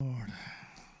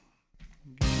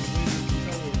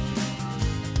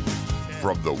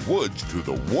From the woods to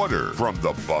the water, from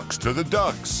the bucks to the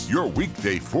ducks, your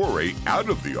weekday foray out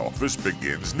of the office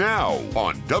begins now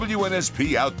on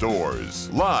WNSP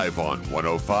Outdoors, live on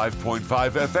 105.5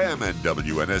 FM and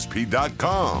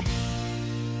WNSP.com.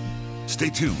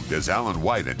 Stay tuned as Alan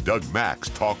White and Doug Max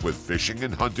talk with fishing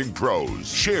and hunting pros,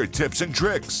 share tips and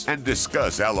tricks, and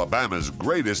discuss Alabama's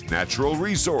greatest natural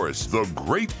resource, the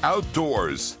great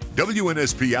outdoors.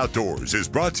 WNSP Outdoors is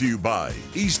brought to you by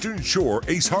Eastern Shore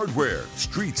Ace Hardware,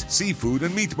 Streets Seafood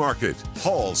and Meat Market,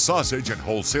 Hall Sausage and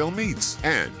Wholesale Meats,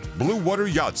 and Blue Water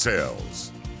Yacht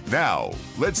Sales. Now,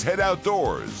 let's head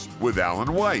outdoors with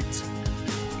Alan White.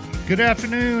 Good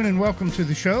afternoon and welcome to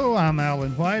the show. I'm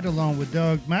Alan White along with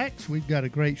Doug Max. We've got a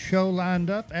great show lined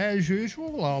up as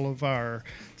usual. All of our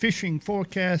fishing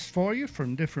forecasts for you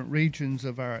from different regions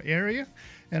of our area.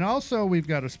 And also we've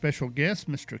got a special guest,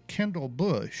 Mr. Kendall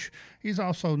Bush. He's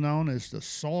also known as the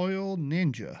Soil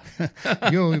Ninja.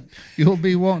 You'll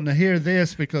be wanting to hear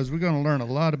this because we're going to learn a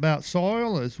lot about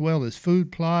soil as well as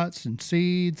food plots and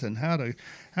seeds and how to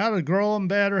grow them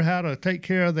better, how to take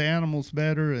care of the animals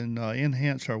better, and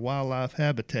enhance our wildlife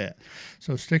habitat.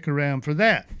 So stick around for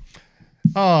that.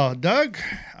 Doug,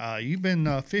 you've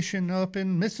been fishing up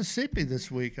in Mississippi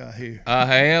this week, I hear. I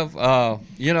have.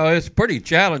 It's pretty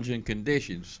challenging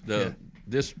conditions.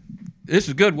 This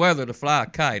is good weather to fly a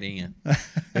kite in.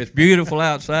 It's beautiful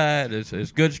outside.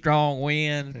 It's good, strong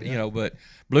wind, but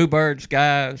bluebird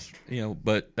skies,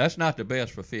 but that's not the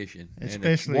best for fishing.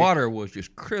 Especially and the water was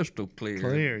just crystal clear.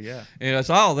 Clear, yeah. And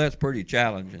that's pretty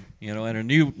challenging, and a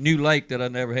new lake that I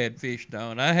never had fished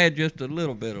on. I had just a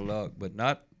little bit of luck, but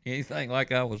not anything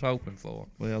like I was hoping for.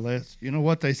 Well, that's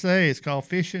what they say. It's called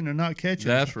fishing or not catching.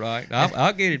 That's right.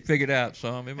 I'll get it figured out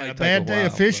some. It may take a bad day while,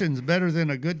 of fishing is better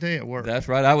than a good day at work. That's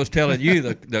right. I was telling you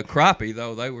the crappie,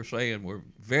 though, they were saying were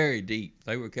very deep.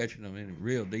 They were catching them in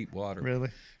real deep water. Really?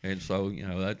 And so,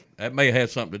 that may have had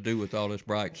something to do with all this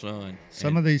bright sun.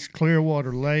 Some of these clear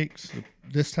water lakes,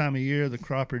 this time of year, the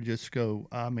crappie just go,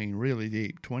 really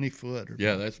deep, 20 foot.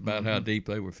 Yeah, that's about how deep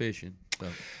they were fishing. So.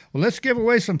 Well, let's give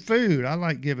away some food. I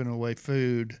like giving away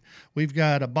food. We've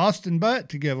got a Boston butt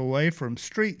to give away from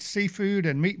Street Seafood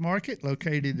and Meat Market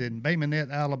located in Bay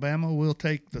Minette, Alabama. We'll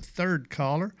take the third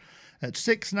caller at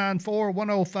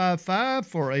 694-1055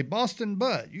 for a Boston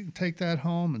butt. You can take that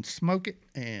home and smoke it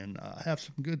and have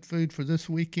some good food for this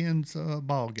weekend's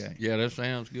ball game. Yeah, that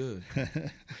sounds good.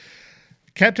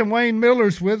 Captain Wayne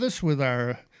Miller's with us with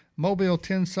our Mobile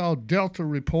Tensaw Delta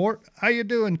report. How you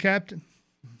doing, Captain?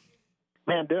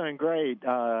 Man, doing great.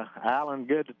 Alan,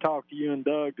 good to talk to you and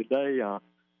Doug today.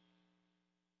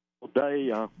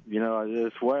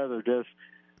 This weather just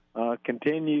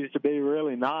continues to be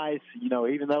really nice,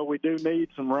 even though we do need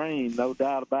some rain, no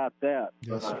doubt about that.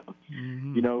 Yes.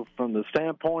 From the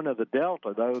standpoint of the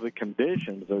Delta, though, the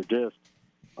conditions are just,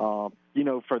 for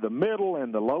the middle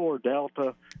and the lower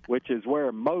Delta, which is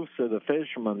where most of the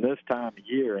fishermen this time of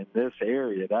year in this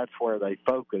area, that's where they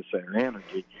focus their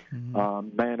energy.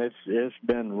 Man, it's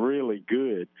been really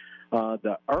good.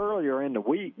 The earlier in the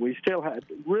week, we still had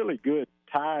really good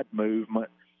tide movement.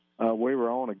 We were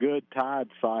on a good tide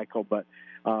cycle, but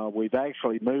we've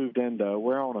actually moved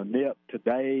we're on a nip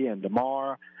today and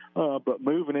tomorrow, but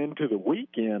moving into the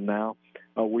weekend now,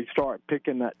 we start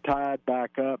picking that tide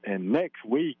back up, and next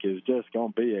week is just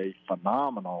going to be a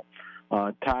phenomenal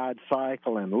tide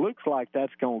cycle, and it looks like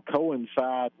that's going to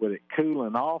coincide with it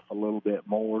cooling off a little bit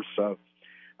more. So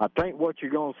I think what you're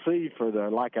going to see for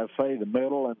the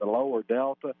middle and the lower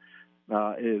Delta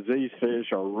is these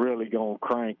fish are really going to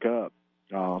crank up.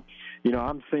 I'm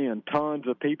seeing tons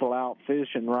of people out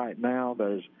fishing right now.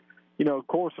 There's, of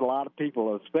course, a lot of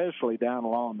people, especially down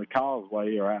along the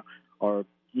causeway, are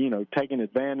taking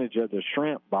advantage of the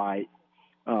shrimp bite,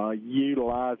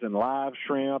 utilizing live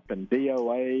shrimp and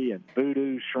DOA and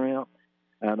voodoo shrimp.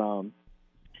 And,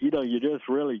 you're just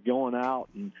really going out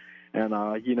and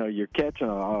you're catching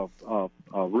a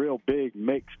real big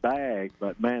mixed bag.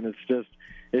 But, man,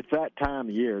 it's that time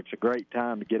of year. It's a great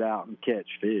time to get out and catch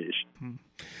fish.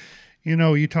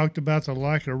 You talked about the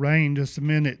lack of rain just a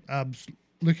minute. I was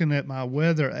looking at my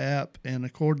weather app, and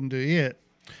according to it,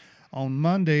 on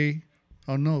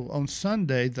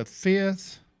Sunday, the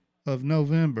 5th of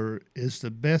November is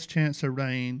the best chance of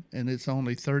rain, and it's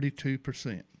only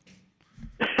 32%.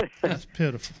 That's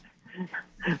pitiful.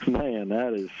 Man,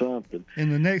 that is something.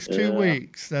 In the next 2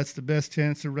 weeks, that's the best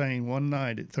chance of rain, one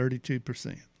night at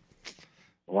 32%.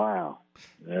 Wow.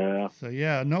 Yeah. So,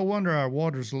 no wonder our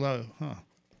water's low, huh?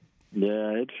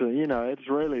 Yeah, it's it's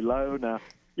really low now.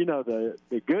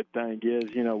 The good thing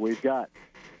is, we've got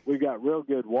real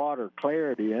good water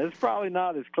clarity, and it's probably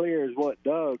not as clear as what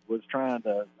Doug was trying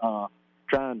to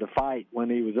trying to fight when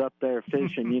he was up there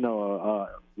fishing, a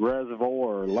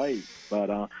reservoir or lake. But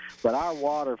our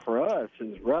water for us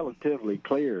is relatively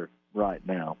clear right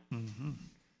now. Mm-hmm.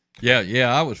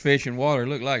 Yeah, I was fishing water. It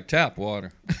looked like tap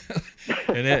water.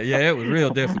 And it was real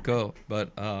difficult.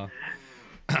 But, well,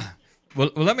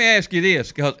 let me ask you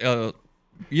this, because,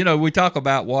 we talk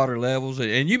about water levels,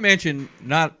 and you mentioned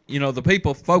the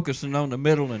people focusing on the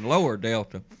middle and lower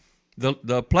delta.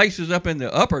 The places up in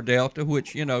the upper delta,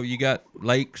 which, you got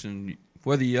lakes and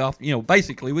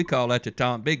basically we call that the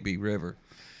Tom Bigby River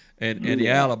and the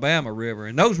Alabama River.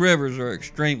 And those rivers are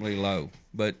extremely low.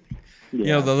 But,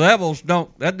 the levels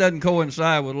that doesn't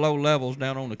coincide with low levels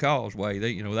down on the causeway.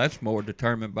 That's more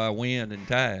determined by wind and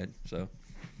tide. So.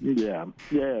 Yeah,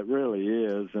 it really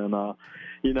is. And,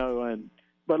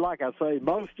 but like I say,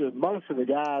 most of the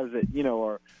guys that,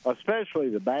 are, especially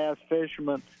the bass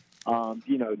fishermen,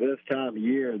 this time of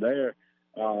year, they're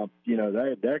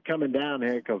coming down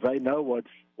here because they know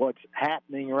what's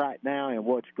happening right now and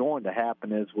what's going to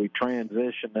happen as we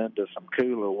transition into some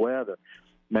cooler weather.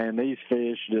 Man, these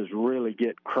fish just really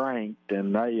get cranked,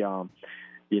 and they,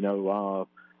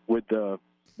 with the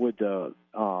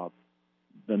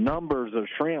numbers of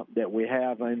shrimp that we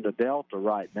have in the Delta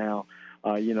right now,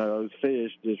 those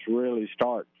fish just really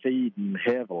start feeding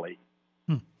heavily.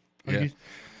 Yeah.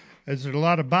 Is there a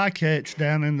lot of bycatch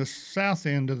down in the south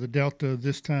end of the Delta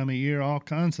this time of year? All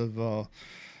kinds of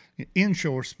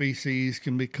inshore species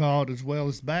can be caught as well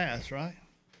as bass, right?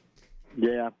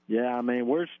 Yeah. I mean,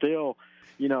 we're still,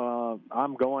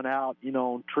 I'm going out,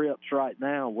 on trips right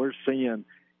now. We're seeing,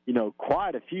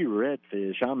 quite a few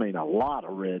redfish. I mean, a lot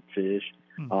of redfish.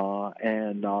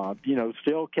 And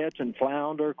still catching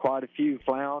flounder, quite a few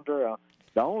flounder.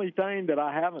 The only thing that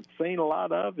I haven't seen a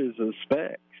lot of is the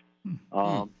specks. And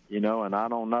I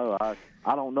don't know.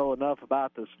 I don't know enough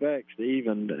about the specks to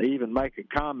even make a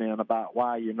comment about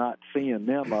why you're not seeing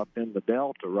them up in the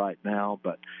Delta right now.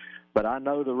 But I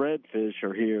know the redfish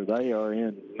are here. They are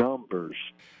in numbers.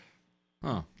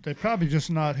 They're probably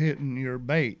just not hitting your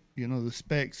bait. The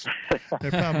specks.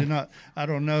 They're probably not. I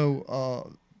don't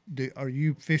know. Are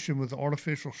you fishing with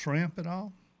artificial shrimp at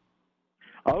all?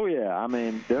 Oh, yeah. I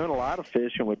mean, doing a lot of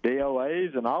fishing with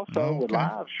DOAs and also with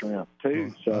live shrimp,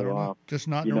 too. So just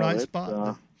not in the right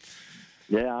spot.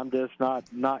 I'm just not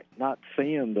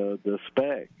seeing the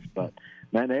specks. But,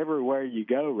 man, everywhere you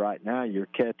go right now, you're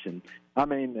catching. I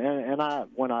mean,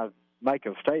 when I make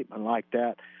a statement like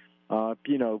that,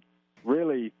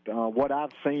 really what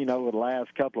I've seen over the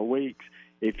last couple of weeks,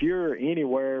 if you're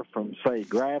anywhere from, say,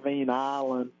 Gravine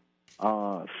Island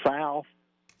south,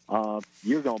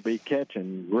 you're going to be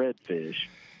catching redfish.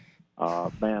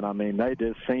 Man, I mean, they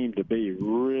just seem to be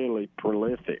really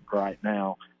prolific right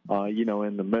now,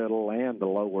 in the middle and the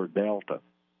lower delta.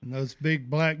 And those big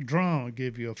black drum will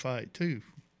give you a fight, too.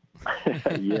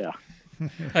 Yeah.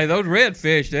 Hey, those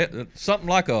redfish, something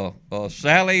like a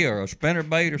Sally or a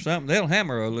spinnerbait or something, they'll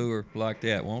hammer a lure like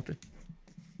that, won't they?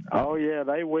 Oh, yeah,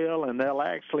 they will, and they'll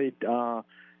actually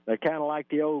they're kind of like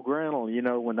the old grinnell.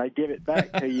 When they give it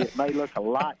back to you, it may look a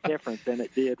lot different than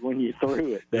it did when you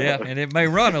threw it. Yeah, and it may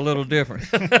run a little different.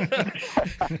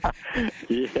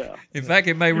 Yeah. In fact,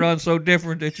 it may run so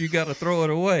different that you got to throw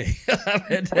it away. I've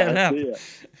had that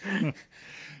happen.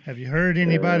 Have you heard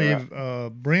anybody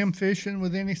brim fishing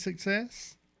with any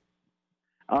success?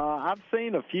 I've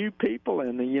seen a few people,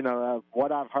 and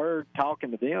what I've heard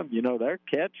talking to them, they're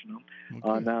catching them.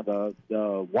 Okay. Now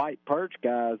the white perch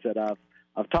guys that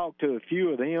I've talked to a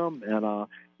few of them, and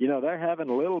they're having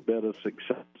a little bit of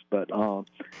success. But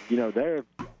they're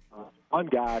one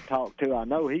guy I talked to, I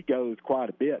know he goes quite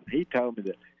a bit. And he told me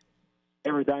that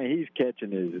everything he's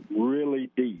catching is really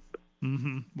deep.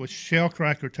 Mm-hmm. Well,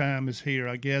 shellcracker time is here.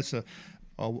 I guess a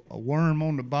worm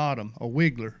on the bottom, a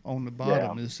wiggler on the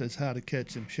bottom is how to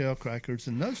catch them shellcrackers.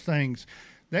 And those things,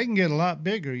 they can get a lot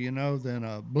bigger, than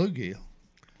a bluegill.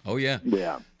 Oh, yeah.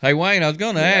 Yeah. Hey, Wayne, I was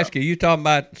going to ask you talking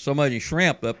about so many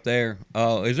shrimp up there.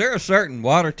 Is there a certain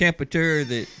water temperature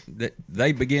that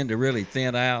they begin to really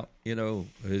thin out,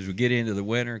 as we get into the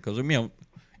winter? Because,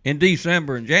 in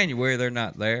December and January, they're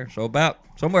not there. So about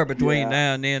somewhere between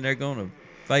now and then, they're going to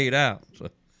fade out. So,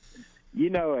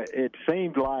 it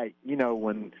seems like,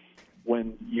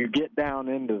 when you get down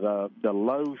into the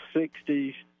low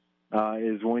 60s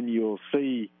is when you'll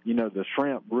see, the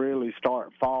shrimp really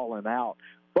start falling out.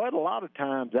 But a lot of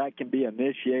times that can be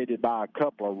initiated by a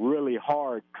couple of really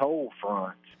hard cold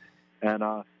fronts. And,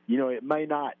 it may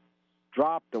not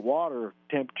drop the water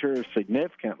temperature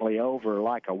significantly over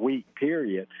like a week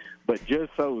period. But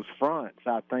just those fronts,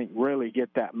 I think, really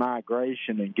get that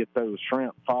migration and get those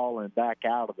shrimp falling back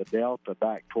out of the delta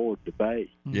back toward the bay.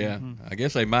 Yeah, I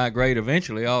guess they migrate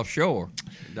eventually offshore,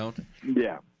 don't they?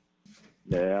 Yeah.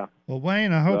 Yeah. Well,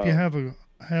 Wayne, I hope you have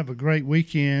a great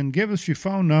weekend. Give us your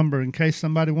phone number in case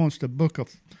somebody wants to book a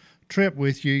trip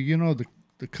with you. You know, the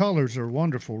colors are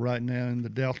wonderful right now in the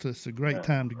Delta. It's a great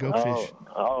time to go fish.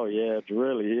 Oh, yeah, it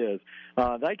really is.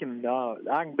 I can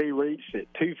be reached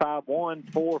at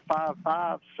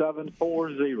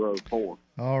 251-455-7404.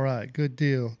 All right, good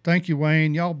deal. Thank you,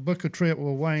 Wayne. Y'all book a trip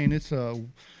with Wayne. It'd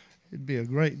be a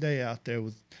great day out there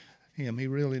with him. He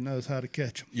really knows how to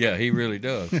catch them. Yeah, he really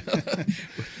does.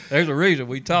 There's a reason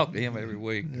we talk to him every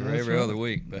week or every other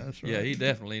week. But That's right. yeah, he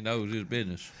definitely knows his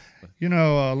business. You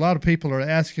know, a lot of people are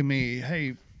asking me,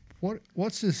 hey,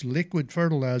 what's this liquid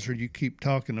fertilizer you keep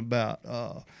talking about?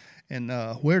 And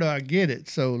where do I get it?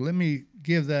 So let me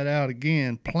give that out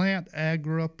again.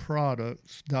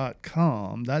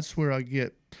 PlantAgraProducts.com. That's where I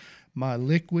get my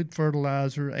liquid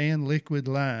fertilizer and liquid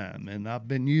lime. And I've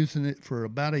been using it for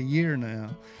about a year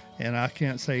now, and I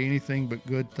can't say anything but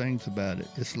good things about it.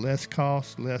 It's less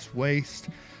cost, less waste,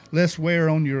 less wear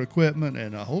on your equipment,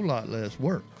 and a whole lot less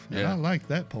work. And Yeah. I like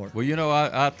that part. Well, you know,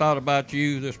 I thought about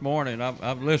you this morning.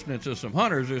 I'm listening to some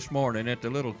hunters this morning at the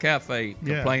little cafe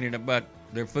complaining about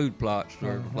their food plots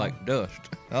are like dust.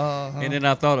 And then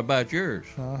I thought about yours.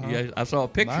 Yeah, I saw a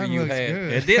picture Mine you looks had.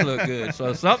 good. It did look good.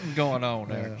 So something's going on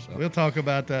there. So. We'll talk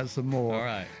about that some more. All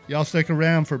right. Y'all stick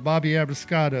around for Bobby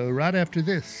Abiscato right after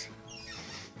this.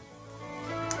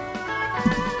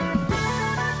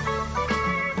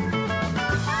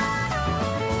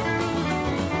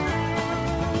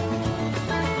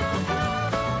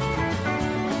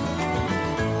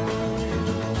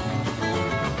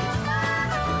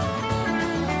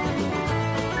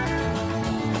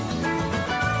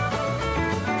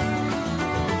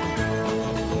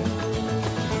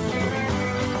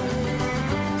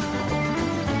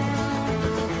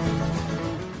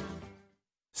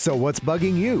 So what's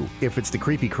bugging you? If it's the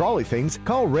creepy crawly things,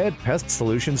 call Red Pest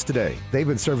Solutions today. They've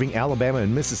been serving Alabama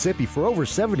and Mississippi for over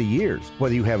 70 years.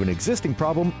 Whether you have an existing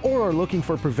problem or are looking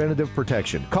for preventative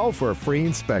protection, call for a free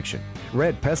inspection.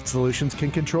 Red Pest Solutions can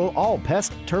control all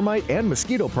pest, termite, and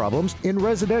mosquito problems in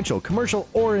residential, commercial,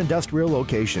 or industrial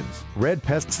locations. Red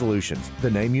Pest Solutions,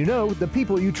 the name you know, the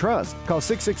people you trust. Call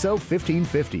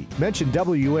 660-1550. Mention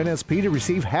WNSP to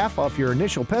receive half off your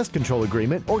initial pest control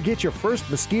agreement or get your first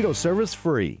mosquito service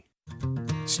free.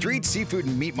 Street Seafood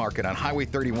and Meat Market on Highway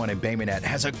 31 in Bay Minette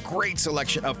has a great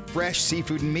selection of fresh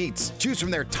seafood and meats. Choose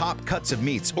from their top cuts of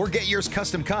meats or get yours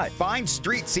custom cut. Find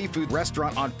Street Seafood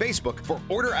Restaurant on Facebook for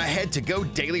order ahead to go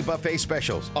daily buffet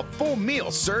specials. A full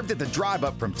meal served at the drive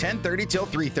up from 10:30 till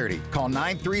 3:30. Call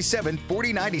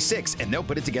 937-4096 and they'll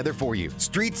put it together for you.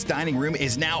 Street's dining room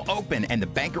is now open and the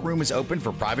banquet room is open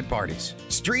for private parties.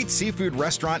 Street Seafood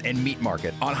Restaurant and Meat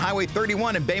Market on Highway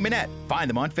 31 in Bay Minette. Find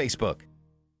them on Facebook.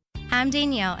 I'm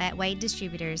Danielle at Wade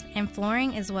Distributors, and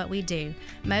flooring is what we do,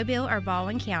 Mobile or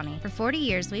Baldwin County. For 40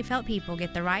 years, we've helped people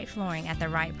get the right flooring at the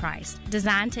right price.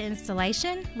 Designed to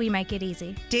installation, we make it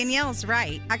easy. Danielle's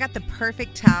right. I got the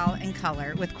perfect tile and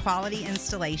color with quality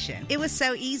installation. It was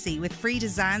so easy with free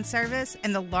design service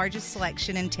and the largest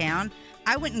selection in town.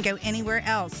 I wouldn't go anywhere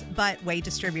else but Wade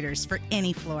Distributors for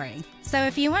any flooring. So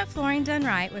if you want flooring done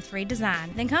right with free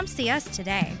design, then come see us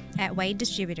today at Wade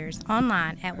Distributors,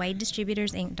 online at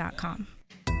wadedistributorsinc.com.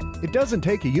 It doesn't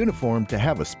take a uniform to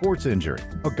have a sports injury.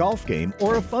 A golf game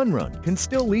or a fun run can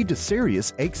still lead to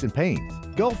serious aches and pains.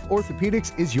 Gulf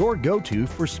Orthopedics is your go-to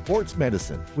for sports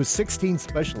medicine, with 16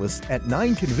 specialists at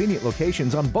 9 convenient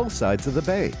locations on both sides of the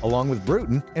bay, along with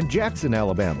Bruton and Jackson,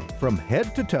 Alabama. From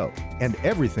head to toe and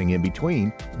everything in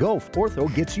between, Gulf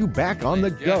Ortho gets you back on the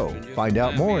go. Find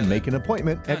out more and make an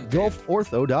appointment at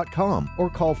gulfortho.com or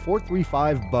call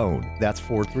 435-BONE. That's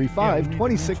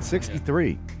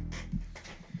 435-2663.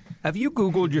 Have you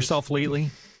Googled yourself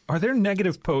lately? Are there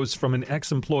negative posts from an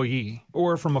ex-employee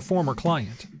or from a former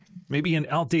client? Maybe an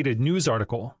outdated news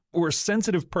article or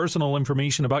sensitive personal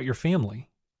information about your family?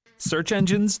 Search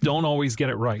engines don't always get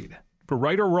it right. For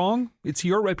right or wrong, it's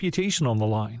your reputation on the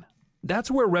line. That's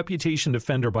where Reputation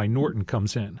Defender by Norton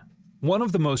comes in. One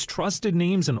of the most trusted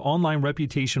names in online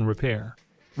reputation repair.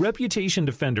 Reputation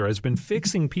Defender has been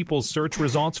fixing people's search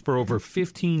results for over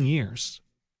 15 years.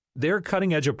 Their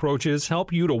cutting-edge approaches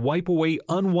help you to wipe away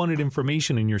unwanted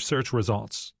information in your search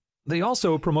results. They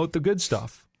also promote the good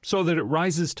stuff so that it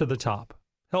rises to the top,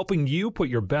 helping you put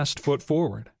your best foot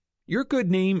forward. Your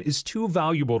good name is too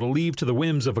valuable to leave to the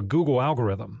whims of a Google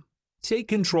algorithm. Take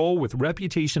control with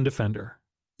Reputation Defender.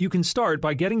 You can start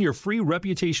by getting your free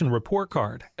reputation report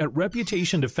card at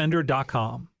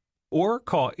reputationdefender.com or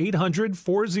call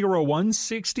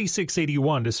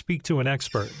 800-401-6681 to speak to an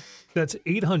expert. That's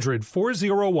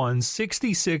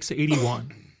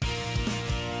 800-401-6681.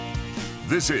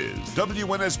 This is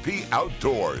WNSP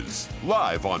Outdoors,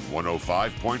 live on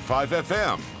 105.5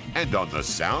 FM and on the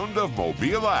Sound of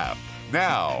Mobile app.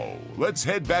 Now, let's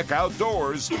head back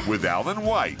outdoors with Alan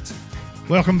White.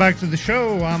 Welcome back to the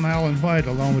show. I'm Alan White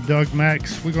along with Doug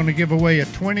Max. We're going to give away a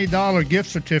 $20 gift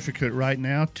certificate right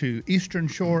now to Eastern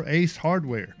Shore Ace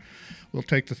Hardware. We'll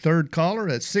take the third caller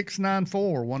at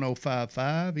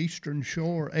 694-1055. Eastern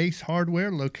Shore Ace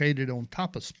Hardware, located on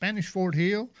top of Spanish Fort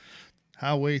Hill,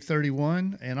 Highway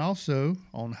 31, and also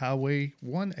on Highway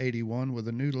 181 with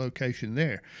a new location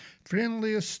there.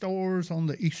 Friendliest stores on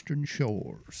the Eastern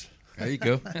Shores. There you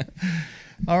go.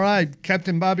 All right,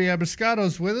 Captain Bobby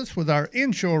Abiscato's with us with our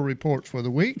inshore report for the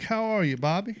week. How are you,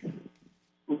 Bobby?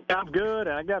 I'm good,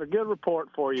 and I got a good report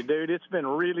for you, dude. It's been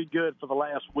really good for the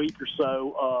last week or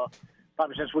so,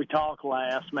 probably since we talked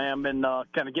last, man. I've been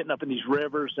kind of getting up in these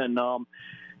rivers and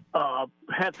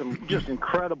had some just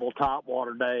incredible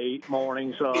topwater day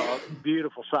mornings,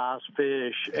 beautiful sized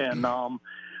fish, and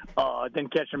then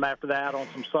catching them after that on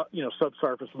some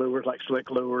subsurface lures like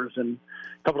slick lures and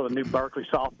a couple of the new Berkeley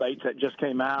soft baits that just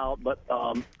came out. But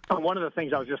one of the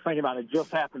things I was just thinking about, it just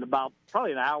happened about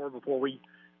probably an hour before we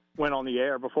went on the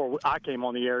air, before I came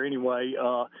on the air anyway,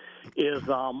 is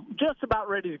just about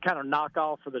ready to kind of knock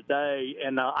off for the day.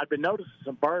 And I've been noticing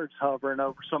some birds hovering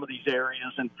over some of these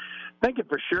areas and thinking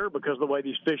for sure, because of the way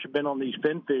these fish have been on these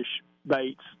finfish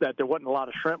baits, that there wasn't a lot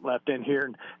of shrimp left in here.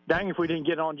 And dang if we didn't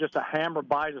get on just a hammer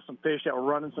bite of some fish that were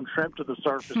running some shrimp to the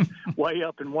surface way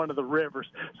up in one of the rivers.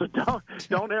 So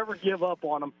don't ever give up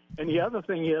on them. And the other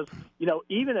thing is,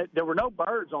 there were no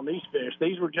birds on these fish.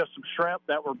 These were just some shrimp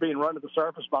that were being run to the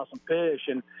surface by some fish.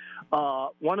 And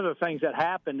one of the things that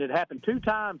happened, it happened 2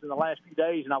 times in the last few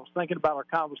days, and I was thinking about our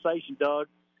conversation, Doug,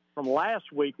 from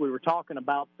last week. We were talking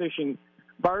about fishing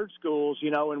bird schools,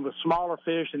 and with smaller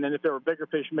fish, and then if there were bigger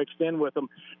fish mixed in with them.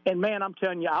 And, man, I'm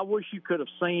telling you, I wish you could have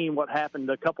seen what happened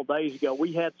a couple days ago.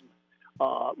 We had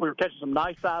we were catching some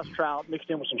nice-sized trout mixed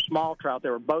in with some small trout.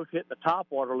 They were both hitting the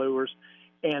topwater lures,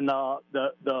 and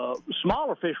the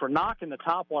smaller fish were knocking the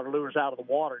topwater lures out of the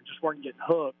water and just weren't getting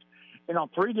hooked. And on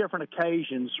 3 different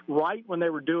occasions, right when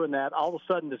they were doing that, all of a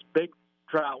sudden this big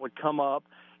trout would come up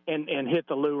and hit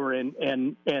the lure and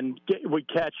we'd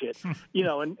catch it,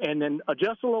 and then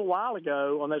just a little while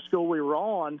ago on that school we were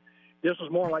on, this was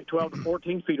more like 12 to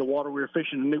 14 feet of water. We were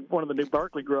fishing one of the new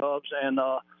Berkeley grubs, and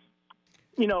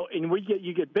and you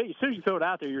get bit. As soon as you throw it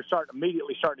out there, you're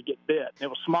immediately starting to get bit. And it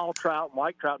was small trout and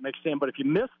white trout mixed in, but if you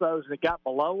missed those and it got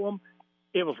below them,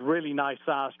 it was really nice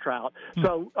sized trout.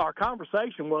 So our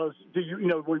conversation was,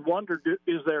 we wondered,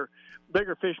 is there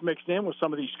bigger fish mixed in with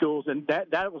some of these schools? And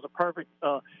that was a perfect,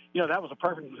 that was a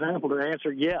perfect example to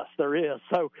answer. Yes, there is.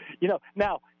 So,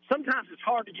 now sometimes it's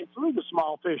hard to get through the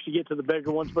small fish to get to the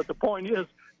bigger ones, but the point is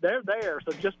they're there.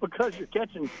 So just because you're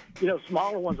catching,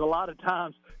 smaller ones, a lot of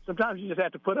times, sometimes you just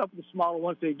have to put up with the smaller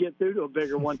ones to get through to a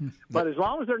bigger one. But as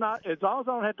long as I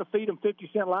don't have to feed them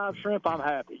 50-cent live shrimp, I'm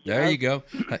happy. There you go.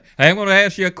 I'm going to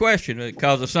ask you a question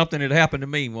because of something that happened to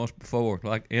me once before.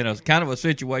 Like, it's kind of a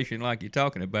situation like you're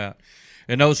talking about.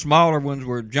 And those smaller ones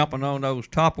were jumping on those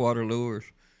topwater lures.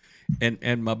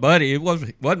 And my buddy, it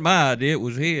wasn't my idea, it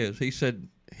was his. He said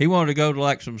he wanted to go to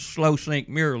like some slow sink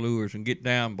mirror lures and get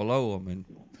down below them. And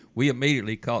we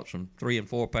immediately caught some 3 and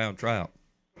 4 pound trout.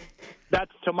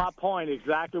 That's, to my point,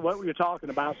 exactly what you're talking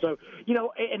about. So,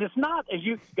 and it's not, as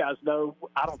you guys know,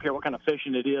 I don't care what kind of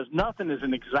fishing it is, nothing is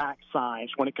an exact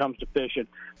science when it comes to fishing.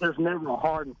 There's never a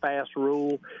hard and fast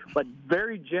rule. But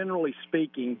very generally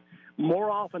speaking,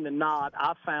 more often than not,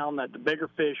 I've found that the bigger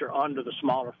fish are under the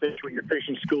smaller fish when you're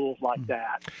fishing schools like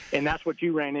that. And that's what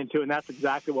you ran into, and that's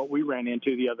exactly what we ran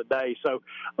into the other day. So,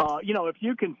 if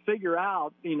you can figure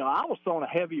out, I was throwing a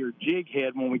heavier jig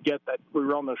head when we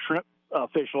were on those shrimp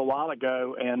fish a while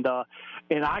ago, and I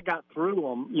got through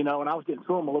them, and I was getting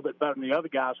through them a little bit better than the other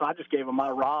guys, so I just gave them my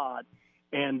rod,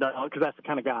 and because that's the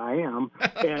kind of guy I am,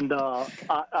 and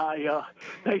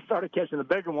they started catching the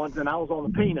bigger ones, and I was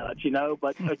on the peanuts,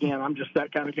 but again, I'm just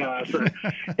that kind of guy. So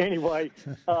anyway,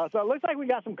 so it looks like we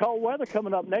got some cold weather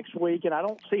coming up next week, and I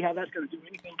don't see how that's going to do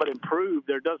anything but improve.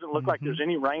 There doesn't look like there's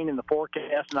any rain in the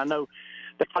forecast, and I know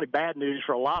that's probably bad news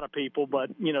for a lot of people,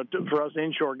 but, for us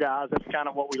inshore guys, that's kind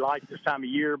of what we like this time of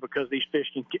year because these fish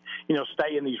can,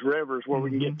 stay in these rivers where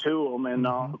we can get to them. And,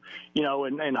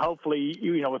 and hopefully,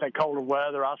 with that colder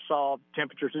weather, I saw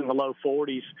temperatures in the low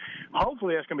 40s.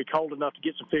 Hopefully that's going to be cold enough to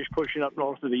get some fish pushing up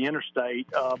north of the interstate.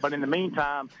 But in the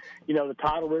meantime, the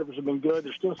tidal rivers have been good.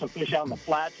 There's still some fish out in the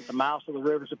flats at the mouths of the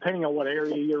rivers, depending on what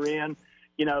area you're in.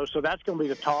 So that's going to be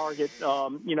the target.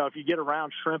 If you get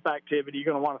around shrimp activity, you're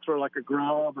going to want to throw like a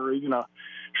grub or even a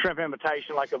shrimp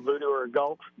imitation like a voodoo or a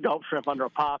gulp shrimp under a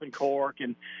popping cork.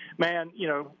 And, man,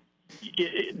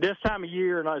 this time of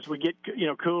year, and as we get,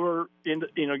 cooler, it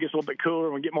gets a little bit cooler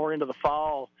and we get more into the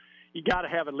fall, you got to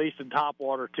have at least a top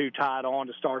water or two tied on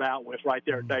to start out with right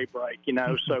there at daybreak,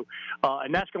 So,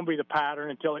 and that's going to be the pattern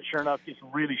until it sure enough gets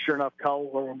really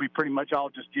cold, where we'll be pretty much all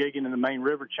just jigging in the main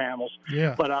river channels.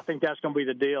 Yeah. But I think that's going to be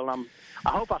the deal. And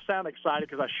I hope I sound excited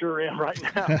because I sure am right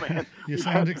now, man. You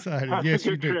sound excited. Yes,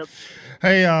 you do. Trip.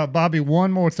 Hey, Bobby,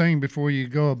 one more thing before you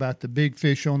go about the big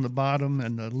fish on the bottom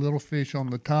and the little fish on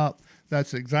the top.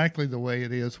 That's exactly the way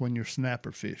it is when you're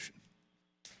snapper fishing.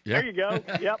 Yeah. There you go.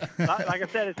 Yep. Like I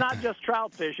said, it's not just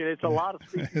trout fishing. It's a lot of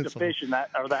species of fishing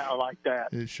that are like that.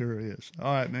 It sure is.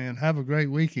 All right, man. Have a great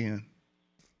weekend.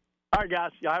 All right, guys.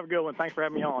 Y'all have a good one. Thanks for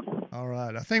having me on. All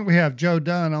right. I think we have Joe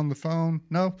Dunn on the phone.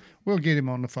 No, we'll get him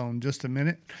on the phone in just a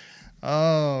minute.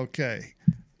 Okay.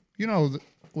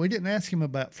 We didn't ask him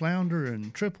about flounder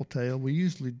and triple tail. We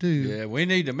usually do. Yeah, we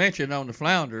need to mention on the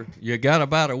flounder, you got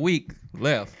about a week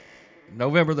left.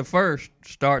 November the 1st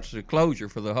starts the closure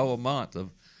for the whole month of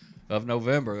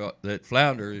November. That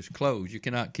flounder is closed. You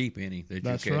cannot keep any that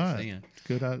That's you catch right. in.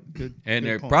 Good. And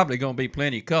there's probably going to be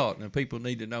plenty caught, and people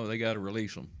need to know they got to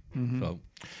release them. Mm-hmm. So,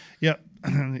 yep,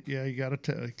 yeah, you got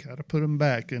to put them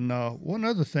back. And one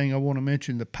other thing I want to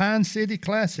mention: the Pine City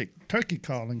Classic Turkey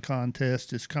Calling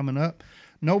Contest is coming up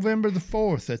November the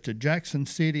 4th at the Jackson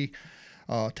City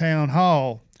Town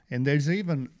Hall. And there's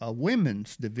even a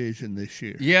women's division this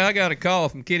year. Yeah, I got a call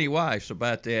from Kenny Weiss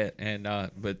about that, and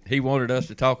but he wanted us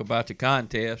to talk about the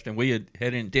contest, and we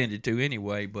had intended to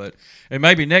anyway. And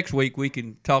maybe next week we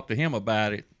can talk to him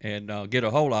about it and get a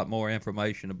whole lot more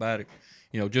information about it.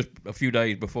 Just a few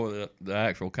days before the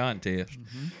actual contest.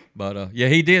 Mm-hmm. But yeah,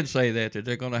 he did say that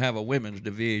they're going to have a women's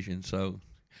division. So,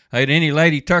 hey, any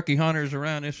lady turkey hunters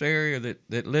around this area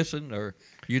that listen, or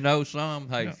some,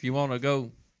 hey, if you want to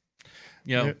go.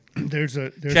 There's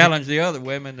challenge the other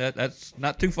women. That's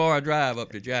not too far a drive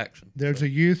up to Jackson. There's a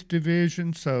youth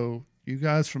division, so you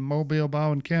guys from Mobile,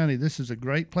 Baldwin County, this is a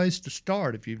great place to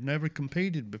start. If you've never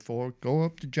competed before, go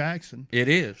up to Jackson. It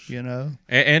is.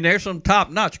 And there's some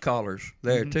top-notch callers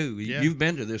there, too. Yeah. You've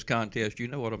been to this contest. You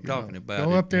know what I'm talking about.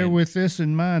 Go up there with this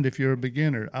in mind if you're a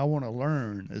beginner. I want to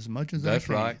learn as much as I can. That's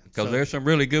right, because there's some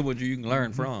really good ones you can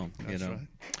learn from. That's right.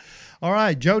 All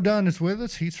right, Joe Dunn is with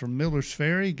us. He's from Miller's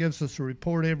Ferry. He gives us a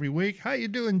report every week. How you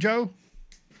doing, Joe?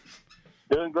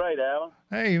 Doing great, Alan.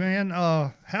 Hey, man,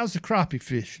 how's the crappie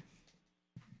fishing?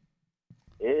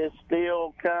 It's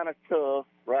still kind of tough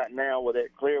right now with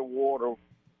that clear water.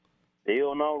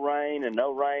 Still no rain and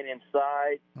no rain in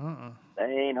sight. They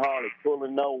ain't hardly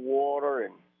pulling no water,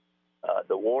 and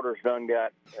the water's done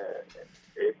got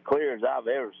as clear as I've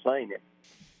ever seen it.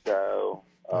 So...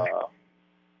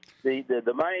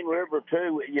 The main river,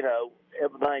 too,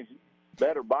 everything's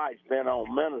better bites been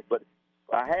on minnows. But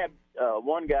I had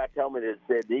one guy tell me that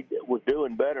said he was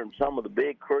doing better in some of the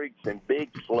big creeks and big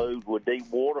sloughs with deep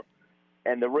water.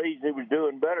 And the reason he was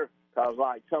doing better, because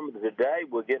like some of the today,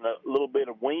 we're getting a little bit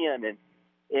of wind. And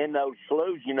in those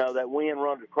sloughs, that wind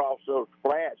runs across those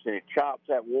flats and it chops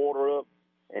that water up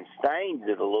and stains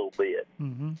it a little bit.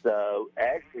 Mm-hmm. So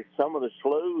actually some of the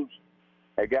sloughs,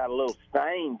 they got a little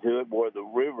stain to it where the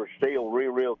river's still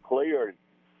real clear. And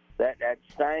that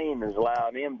stain has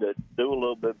allowed him to do a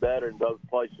little bit better in those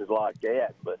places like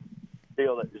that. But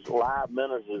still, live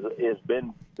minnows has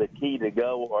been the key to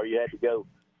go, or you had to go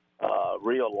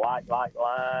real light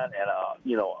line and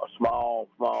a small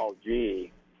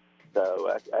jig.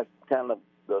 So that's kind of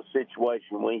the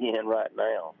situation we're in right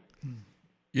now.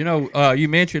 You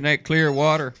mentioned that clear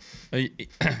water.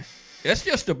 It's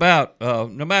just about,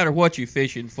 no matter what you're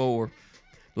fishing for,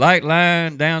 light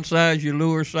line, downsize your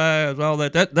lure size, all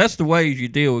that. That's the ways you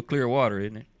deal with clear water,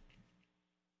 isn't it?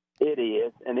 It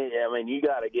is. And, you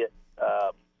got to get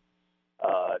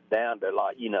down to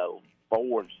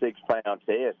 4 and 6 pound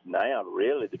tests now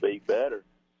really to be better.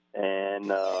 And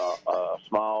a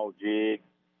small jig.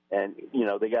 And,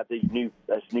 they got this new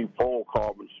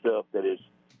fluorocarbon stuff that is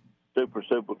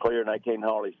super clear, and they can't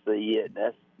hardly see it. And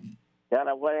that's kind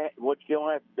of what you're going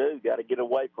to have to do. Got to get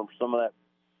away from some of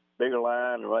bigger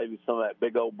line, or maybe some of that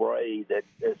big old braid that's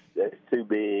too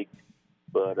big.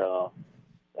 But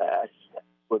that's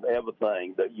with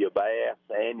everything, your bass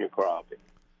and your crappie.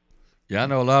 Yeah, I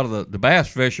know a lot of the bass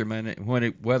fishermen,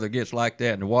 when weather gets like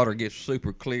that and the water gets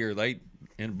super clear, they,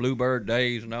 in bluebird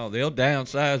days and all, they'll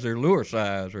downsize their lure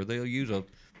size, or they'll use a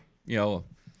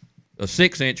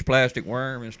 6-inch plastic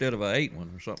worm instead of an 8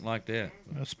 one or something like that.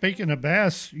 Speaking of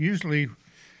bass, usually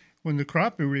when the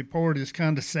crappie report is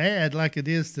kind of sad like it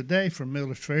is today from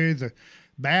Miller's Ferry, the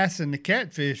bass and the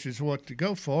catfish is what to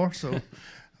go for. So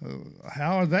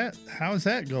how is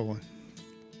that going?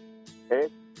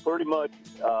 It's pretty much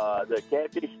the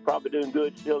catfish is probably doing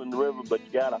good still in the river, but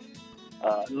you got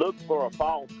to look for a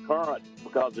false current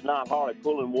because they're not hardly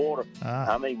pulling water.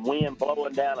 I mean, wind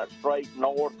blowing down a straight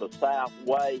north or south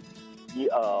way,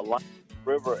 like the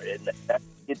river, and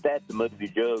get that to move your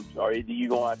jugs, or either you're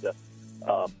going to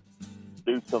have to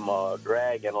do some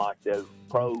dragging like the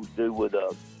pros do with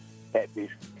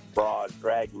catfish rods,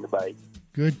 dragging the bait.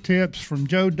 Good tips from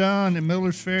Joe Dunn at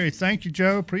Miller's Ferry. Thank you,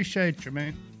 Joe. Appreciate you,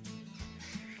 man.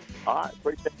 All right,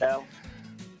 appreciate that.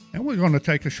 And we're going to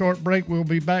take a short break. We'll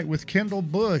be back with Kendall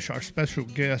Bush, our special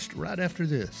guest, right after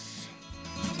this.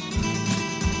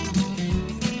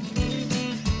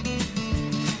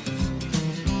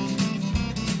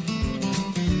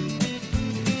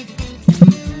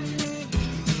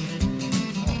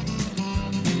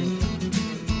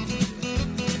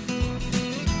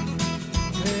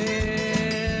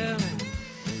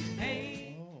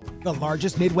 The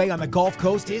largest midway on the Gulf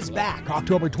Coast is back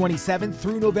October 27th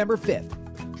through November 5th.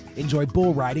 Enjoy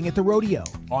bull riding at the rodeo,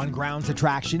 on-grounds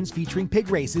attractions featuring pig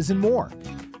races, and more.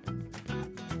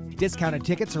 Discounted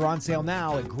tickets are on sale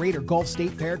now at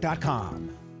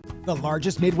GreaterGulfStateFair.com. The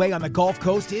largest midway on the Gulf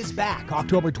Coast is back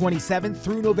October 27th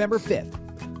through November 5th.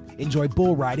 Enjoy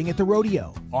bull riding at the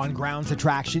rodeo, on-grounds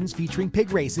attractions featuring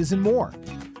pig races, and more.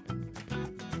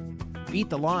 Beat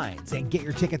the lines and get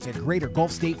your tickets at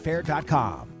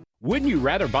GreaterGulfStateFair.com. Wouldn't you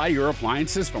rather buy your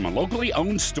appliances from a locally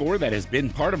owned store that has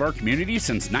been part of our community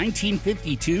since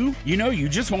 1952? You know you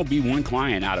just won't be one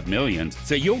client out of millions,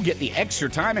 so you'll get the extra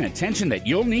time and attention that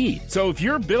you'll need. So if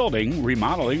you're building,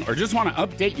 remodeling, or just want to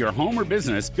update your home or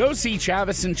business, go see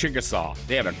Chavis in Chickasaw.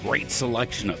 They have a great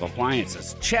selection of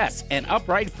appliances, chests, and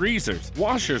upright freezers,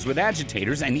 washers with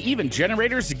agitators, and even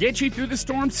generators to get you through the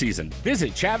storm season.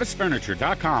 Visit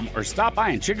ChavisFurniture.com or stop by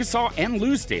in Chickasaw and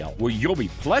Loosedale, where you'll be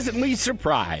pleasantly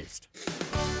surprised.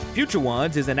 Future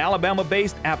Ones is an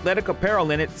Alabama-based athletic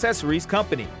apparel and accessories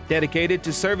company dedicated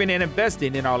to serving and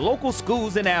investing in our local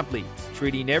schools and athletes,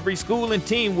 treating every school and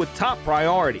team with top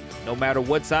priority. No matter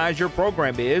what size your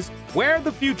program is, wear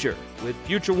the future with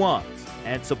Future Ones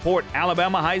and support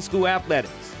Alabama high school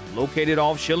athletics. Located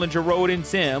off Schillinger Road in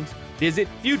Sims, visit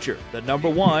future.s.com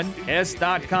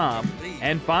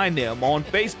and find them on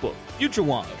Facebook. Future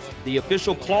Ones, the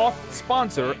official cloth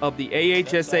sponsor of the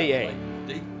AHSAA.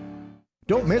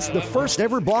 Don't miss the first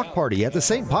ever block party at the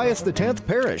St. Pius X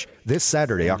Parish this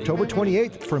Saturday, October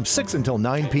 28th from 6 until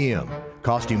 9 p.m.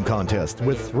 Costume contest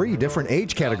with 3 different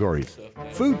age categories.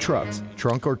 Food trucks,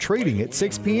 trunk or treating at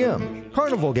 6 p.m.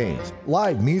 Carnival games,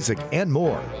 live music, and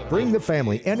more. Bring the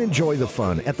family and enjoy the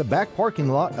fun at the back parking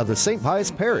lot of the St.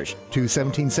 Pius Parish,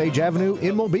 217 Sage Avenue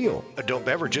in Mobile. Adult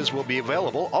beverages will be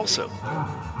available also.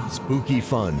 Spooky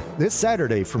fun this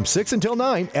Saturday from 6 until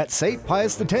 9 at St.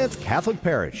 Pius X Catholic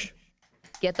Parish.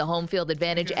 Get the home field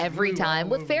advantage every time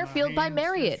with Fairfield by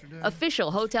Marriott,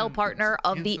 official hotel partner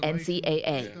of the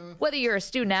NCAA. Whether you're a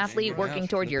student athlete working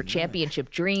toward your championship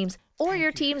dreams or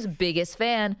your team's biggest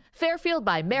fan, Fairfield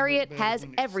by Marriott has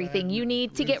everything you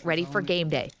need to get ready for game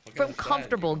day. From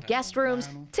comfortable guest rooms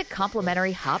to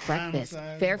complimentary hot breakfast,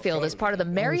 Fairfield is part of the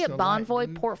Marriott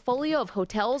Bonvoy portfolio of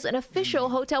hotels and official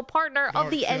hotel partner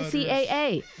of the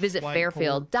NCAA. Visit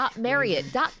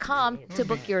fairfield.marriott.com to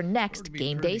book your next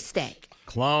game day stay.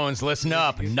 Clones, listen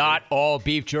up. Not all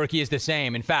beef jerky is the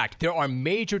same. In fact, there are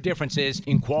major differences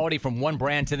in quality from one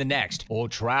brand to the next.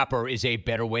 Old Trapper is a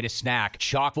better way to snack,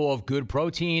 chock full of good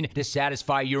protein to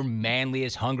satisfy your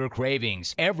manliest hunger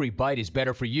cravings. Every bite is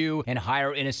better for you and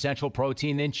higher in essential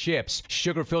protein than chips,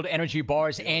 sugar-filled energy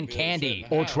bars, and candy.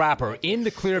 Old Trapper in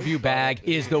the Clearview bag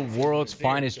is the world's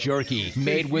finest jerky,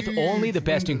 made with only the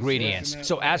best ingredients.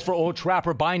 So ask for Old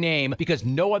Trapper by name because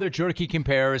no other jerky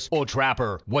compares. Old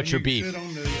Trapper, what's your beef?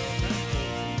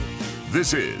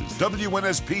 This is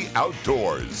WNSP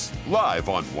Outdoors, live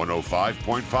on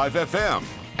 105.5 FM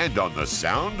and on the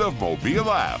Sound of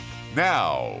Mobile app.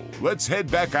 Now, let's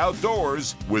head back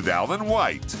outdoors with Alan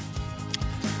White.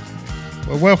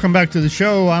 Well, welcome back to the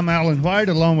show. I'm Alan White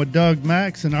along with Doug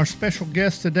Max, and our special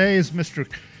guest today is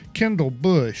Mr. Kendall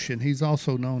Bush, and he's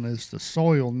also known as the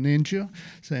Soil Ninja.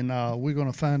 And we're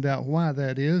going to find out why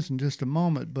that is in just a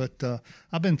moment. But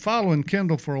I've been following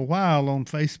Kendall for a while on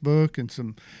Facebook and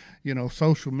some,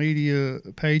 social media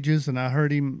pages, and I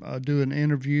heard him do an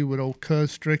interview with old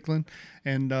Cuz Strickland,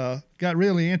 and got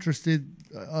really interested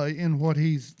in what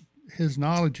his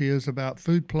knowledge is about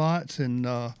food plots and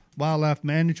wildlife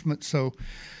management. So,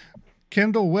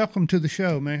 Kendall, welcome to the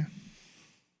show, man.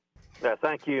 Yeah,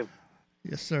 thank you.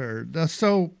 Yes, sir.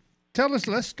 So tell us,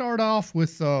 let's start off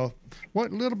with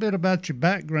what little bit about your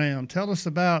background. Tell us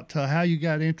about how you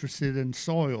got interested in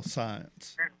soil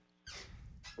science.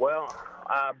 Well,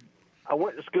 I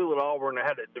went to school at Auburn. I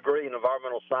had a degree in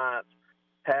environmental science,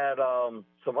 had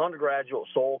some undergraduate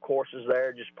soil courses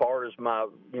there, just part of my,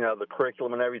 the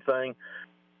curriculum and everything.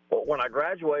 But when I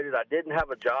graduated, I didn't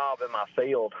have a job in my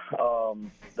field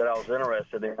that I was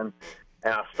interested in.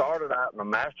 And I started out in a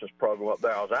master's program up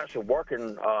there. I was actually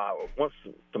working one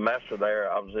semester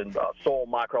there. I was in soil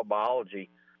microbiology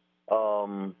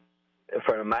for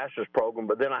a master's program.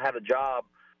 But then I had a job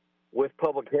with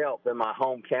public health in my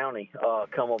home county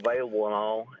come available and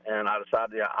all. And I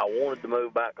decided I wanted to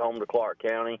move back home to Clark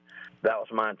County. That was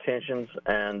my intentions.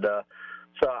 And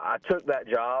so I took that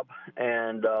job,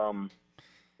 and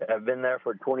I've been there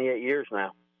for 28 years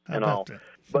now and all.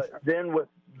 But then with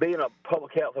being a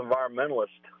public health environmentalist,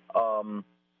 a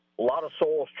lot of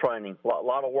soils training, a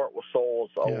lot of work with soils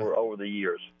over the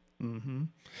years. Mm-hmm.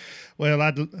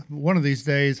 Well, one of these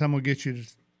days I'm going to get you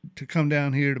to come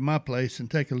down here to my place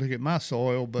and take a look at my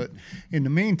soil. But in the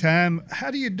meantime, how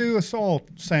do you do a soil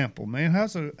sample, man?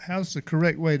 How's the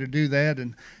correct way to do that?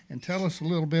 And tell us a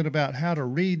little bit about how to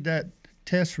read that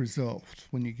test results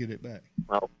when you get it back.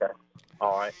 Okay.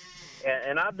 All right.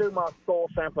 And I do my soil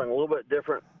sampling a little bit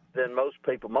different than most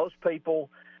people. Most people,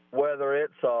 whether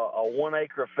it's a 1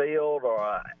 acre field or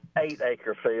a 8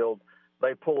 acre field,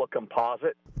 they pull a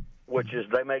composite, which is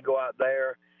they may go out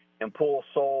there and pull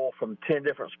soil from 10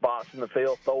 different spots in the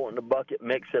field, throw it in the bucket,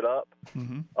 mix it up,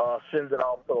 send it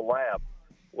off to the lab.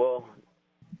 Well,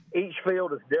 each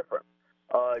field is different.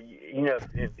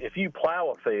 If you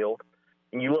plow a field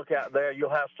and you look out there, you'll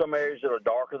have some areas that are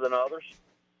darker than others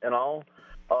and all.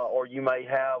 Or you may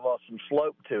have some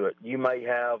slope to it. You may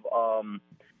have,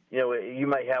 you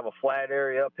may have a flat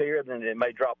area up here, then it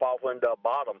may drop off into a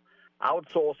bottom. I would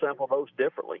soil sample those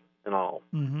differently and all.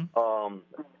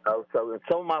 So in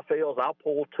some of my fields, I'll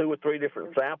pull 2 or 3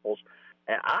 different samples,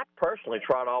 and I personally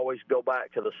try to always go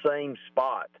back to the same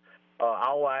spot.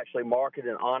 I'll actually mark it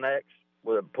in Onyx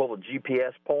pull a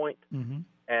GPS point,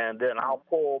 and then I'll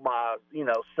pull my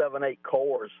 7-8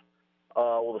 cores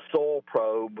with a soil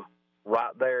probe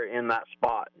right there in that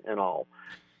spot and all.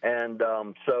 And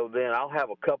so then I'll have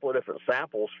a couple of different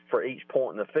samples for each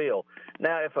point in the field.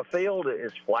 Now, if a field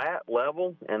is flat,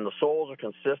 level, and the soils are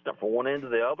consistent from one end to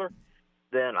the other,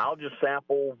 then I'll just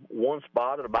sample one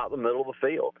spot at about the middle of the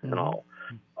field and all.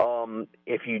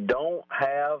 If you don't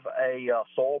have a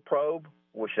soil probe,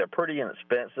 which they're pretty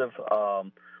inexpensive,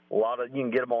 you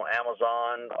can get them on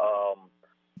Amazon,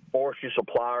 forestry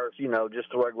suppliers, just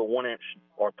the regular 1-inch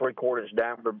or 3/4 inch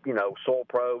diameter, soil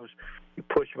probes. You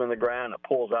push them in the ground, it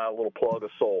pulls out a little plug of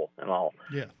soil and all.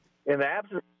 Yeah. In the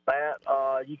absence of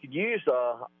that, you could use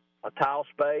a tile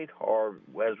spade, or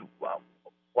as a lot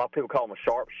of people call them a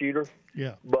sharpshooter.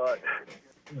 Yeah. But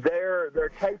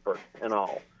they're tapered and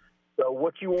all. So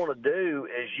what you want to do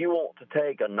is you want to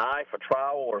take a knife, a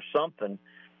trowel, or something,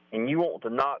 and you want to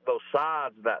knock those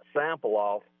sides of that sample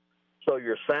off, so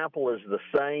your sample is the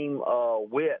same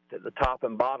width at the top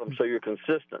and bottom, so you're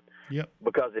consistent. Yep.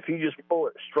 Because if you just pull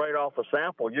it straight off a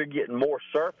sample, you're getting more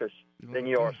surface than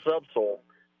you are subsoil.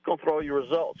 It's going to throw your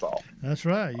results off. That's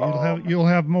right. You'll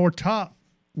have more top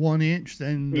 1 inch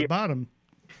than the bottom.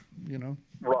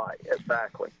 Right.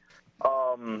 Exactly.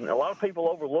 A lot of people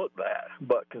overlook that,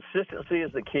 but consistency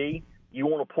is the key. You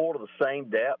want to pull to the same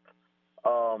depth.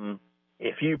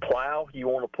 If you plow, you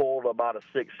want to pull to about a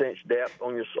 6-inch depth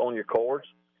on your cores.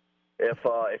 If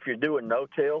you're doing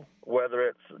no-till, whether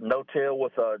it's no-till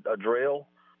with a drill,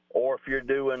 or if you're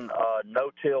doing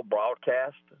no-till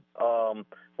broadcast,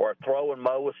 or a throw and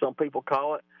mow, as some people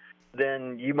call it,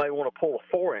 then you may want to pull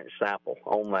a 4-inch sample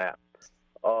on that,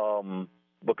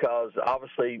 because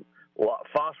obviously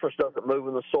phosphorus doesn't move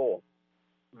in the soil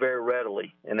very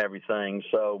readily and everything.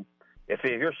 So if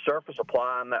you're surface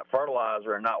applying that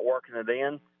fertilizer and not working it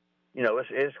in,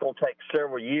 it's going to take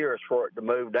several years for it to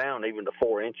move down even to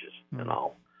 4 inches and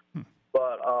all.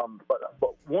 But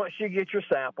once you get your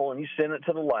sample and you send it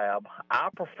to the lab, I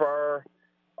prefer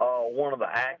one of the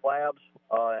ag labs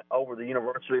over the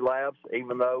university labs,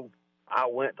 even though I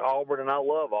went to Auburn and I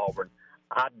love Auburn.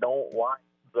 I don't like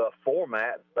the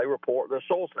format they report their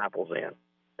soil samples in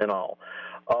and all.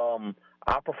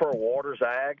 I prefer Waters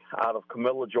Ag out of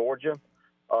Camilla, Georgia.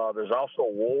 There's also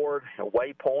Ward,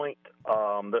 Waypoint.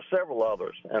 There's several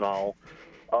others and all.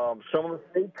 Some of the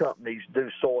seed companies do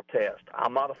soil tests.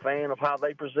 I'm not a fan of how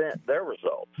they present their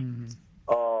results. And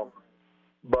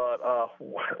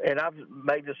I've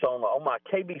made this on my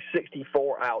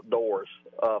KB64 Outdoors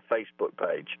Facebook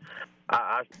page.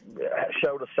 I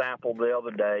showed a sample the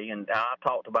other day, and I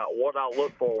talked about what I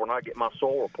look for when I get my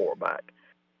soil report back.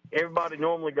 Everybody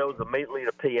normally goes immediately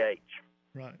to pH.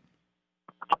 Right.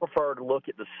 I prefer to look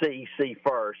at the CEC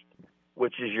first,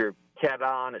 which is your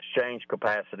cation exchange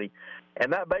capacity.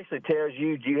 And that basically tells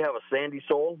you, do you have a sandy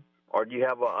soil or do you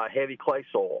have a heavy clay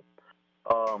soil?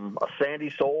 A sandy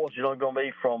soil is going to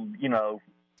be from, 0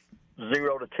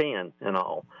 to 10 and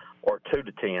all, or 2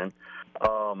 to 10.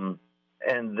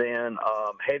 And then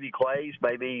heavy clays,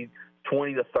 maybe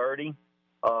 20 to 30.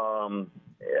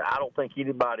 I don't think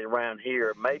anybody around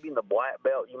here, maybe in the black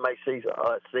belt, you may see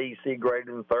CEC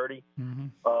greater than 30.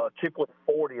 Typically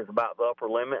 40 is about the upper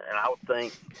limit, and I would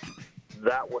think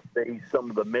that would be some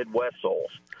of the Midwest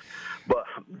soils. But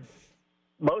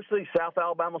most of these South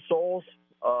Alabama soils,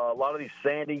 a lot of these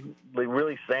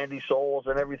really sandy soils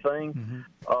and everything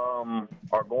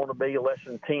are going to be less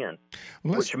than 10,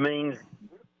 which means...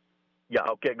 Yeah,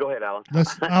 okay, go ahead, Alan.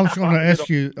 I was going to ask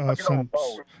you some.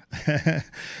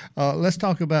 Let's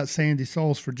talk about sandy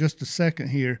soils for just a second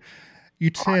here. You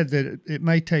said that it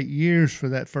may take years for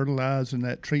that fertilizer and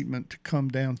that treatment to come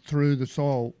down through the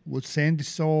soil. Would sandy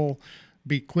soil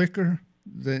be quicker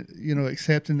than,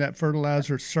 accepting that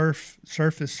fertilizer,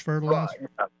 surface fertilizer?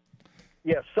 Right.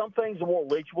 Yeah, some things are more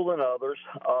leachable than others.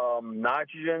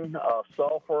 Nitrogen,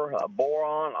 sulfur,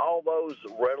 boron, all those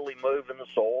readily move in the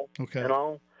soil. Okay.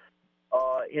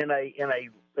 In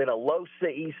a low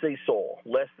CEC soil,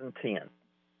 less than 10,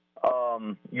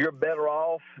 you're better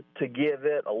off to give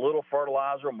it a little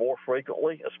fertilizer more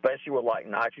frequently, especially with like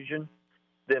nitrogen,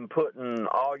 than putting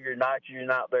all your nitrogen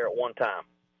out there at one time.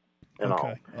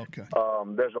 Okay.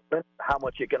 There's a limit how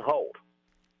much it can hold.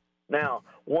 Now,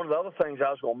 one of the other things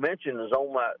I was going to mention is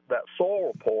on that soil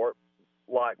report,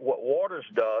 like what Waters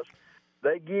does,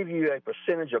 they give you a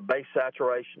percentage of base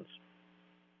saturations.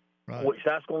 Right. Which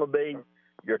that's going to be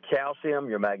your calcium,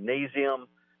 your magnesium,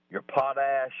 your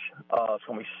potash, it's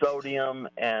going to be sodium,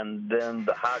 and then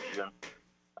the hydrogen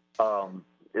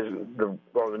is the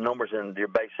numbers in your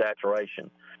base saturation.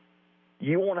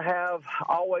 You want to have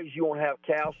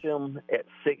calcium at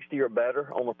 60 or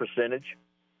better on the percentage,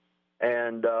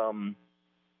 and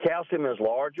calcium is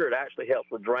larger. It actually helps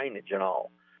with drainage and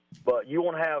all. But you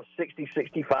want to have 60,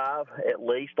 65 at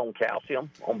least on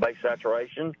calcium on base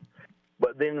saturation.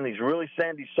 But then in these really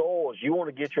sandy soils, you want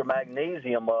to get your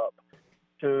magnesium up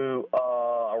to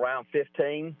around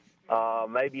 15,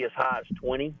 maybe as high as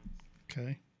 20.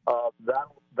 Okay.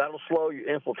 That'll slow your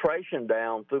infiltration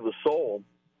down through the soil,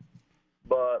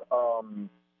 but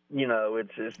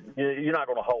it's you're not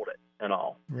going to hold it and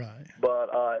all. Right.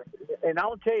 But and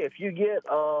I'll tell you, if you get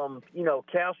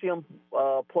calcium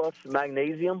plus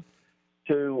magnesium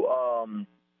to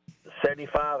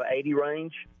 75, 80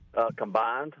 range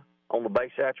combined on the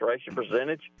base saturation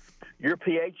percentage, your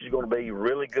pH is going to be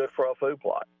really good for a food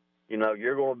plot.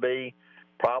 You're going to be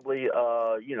probably, in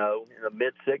the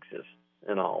mid-sixes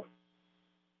and all.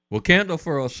 Well, Kendall,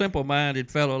 for a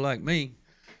simple-minded fellow like me,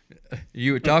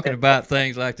 you were talking about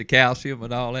things like the calcium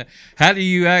and all that. How do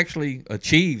you actually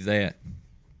achieve that?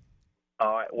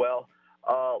 All right, well,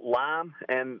 lime,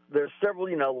 and there's several,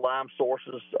 lime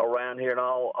sources around here and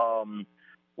all.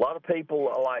 A lot of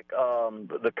people like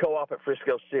the co-op at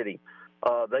Frisco City.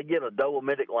 They get a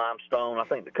dolomitic limestone, I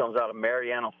think, that comes out of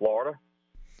Marianna, Florida.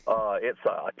 It's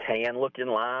a tan-looking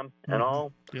lime and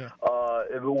all. Yeah.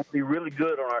 It will be really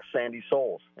good on our sandy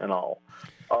soils and all.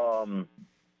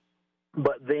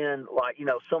 But then,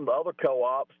 some of the other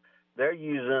co-ops, they're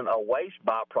using a waste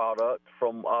byproduct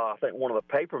from, I think, one of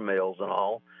the paper mills and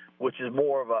all, which is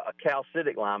more of a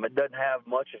calcitic lime. It doesn't have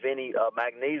much of any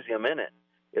magnesium in it.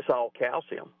 It's all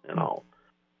calcium and all.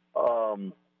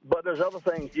 But there's other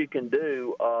things you can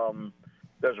do.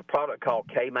 There's a product called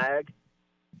K-Mag,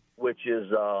 which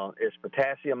is it's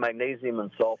potassium, magnesium,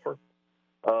 and sulfur.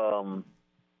 And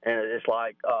it's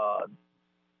like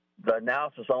the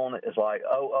analysis on it is like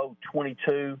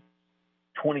 22,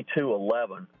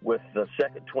 2211, with the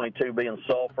second 22 being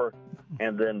sulfur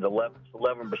and then the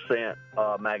 11%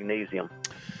 magnesium.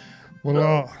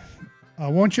 Well, I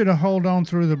want you to hold on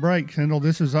through the break, Kendall.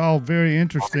 This is all very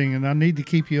interesting, and I need to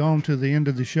keep you on to the end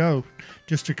of the show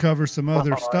just to cover some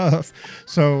other stuff.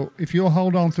 So if you'll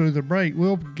hold on through the break,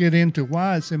 we'll get into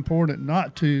why it's important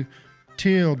not to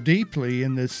till deeply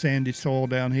in this sandy soil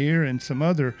down here, and some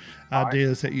other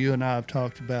ideas that you and I have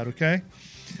talked about, okay?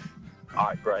 All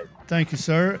right, great. Thank you,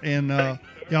 sir. And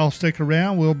y'all stick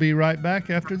around. We'll be right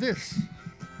back after this.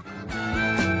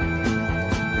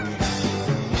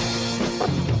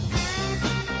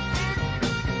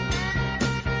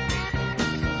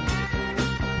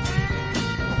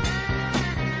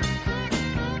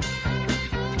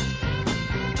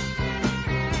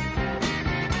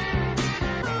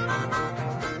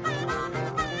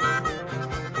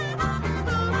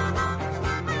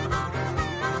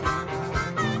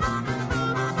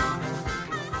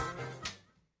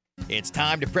 It's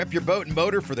time to prep your boat and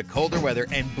motor for the colder weather,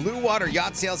 and Blue Water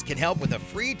Yacht Sales can help with a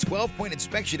free 12-point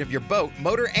inspection of your boat,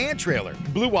 motor, and trailer.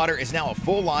 Blue Water is now a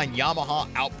full-line Yamaha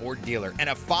outboard dealer and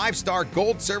a 5-star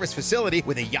gold service facility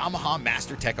with a Yamaha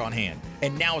Master Tech on hand.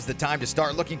 And now is the time to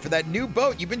start looking for that new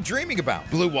boat you've been dreaming about.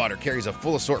 Blue Water carries a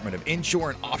full assortment of inshore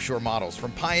and offshore models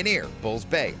from Pioneer, Bulls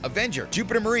Bay, Avenger,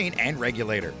 Jupiter Marine, and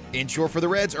Regulator. Inshore for the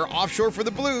Reds or offshore for the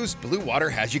Blues, Blue Water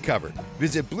has you covered.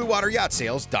 Visit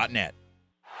BlueWaterYachtSales.net.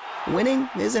 Winning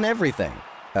isn't everything.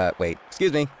 Wait,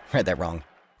 excuse me, read that wrong.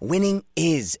 Winning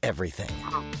is everything.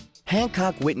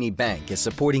 Hancock Whitney Bank is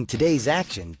supporting today's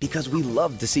action because we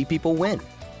love to see people win.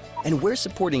 And we're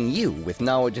supporting you with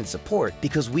knowledge and support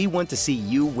because we want to see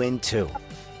you win too.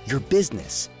 Your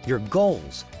business, your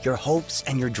goals, your hopes,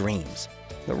 and your dreams.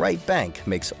 The right bank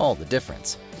makes all the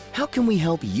difference. How can we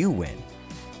help you win?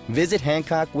 Visit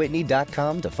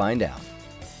HancockWhitney.com to find out.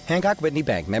 Hancock Whitney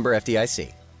Bank, member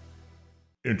FDIC.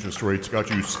 Interest rates got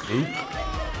you spooked?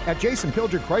 At Jason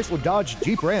Pilger Chrysler Dodge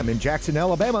Jeep Ram in Jackson,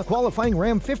 Alabama, qualifying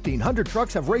Ram 1500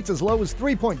 trucks have rates as low as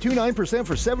 3.29%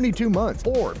 for 72 months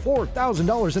or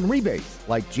 $4,000 in rebates.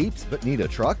 Like Jeeps but need a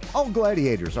truck? All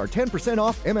Gladiators are 10%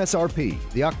 off MSRP.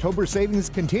 The October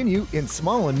savings continue in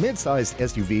small and mid-sized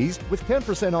SUVs with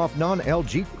 10% off non-L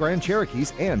Jeep Grand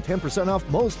Cherokees and 10% off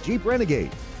most Jeep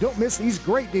Renegades. Don't miss these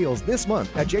great deals this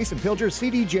month at Jason Pilger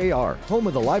CDJR, home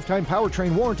of the lifetime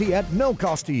powertrain warranty at no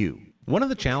cost to you. One of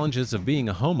the challenges of being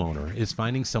a homeowner is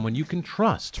finding someone you can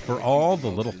trust for all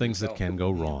the little things that can go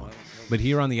wrong. But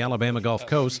here on the Alabama Gulf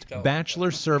Coast,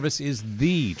 Bachelor Service is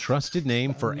the trusted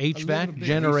name for HVAC,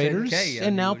 generators,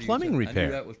 and now plumbing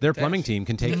repair. Their plumbing team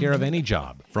can take care of any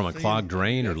job, from a clogged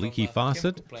drain or leaky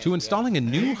faucet to installing a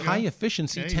new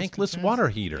high-efficiency tankless water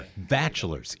heater.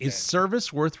 Bachelors is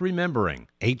service worth remembering.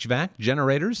 HVAC,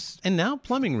 generators, and now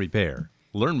plumbing repair.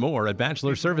 Learn more at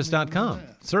bachelorservice.com.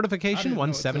 Certification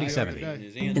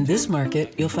 17070. In this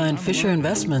market, you'll find Fisher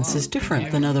Investments is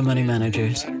different than other money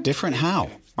managers. Different how?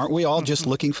 Aren't we all just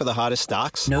looking for the hottest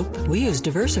stocks? Nope. We use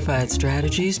diversified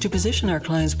strategies to position our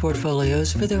clients'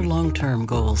 portfolios for their long-term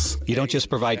goals. You don't just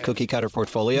provide cookie-cutter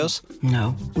portfolios?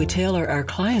 No. We tailor our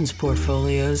clients'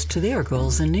 portfolios to their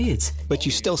goals and needs. But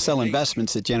you still sell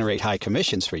investments that generate high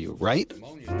commissions for you, right?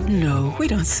 No, we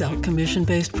don't sell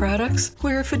commission-based products.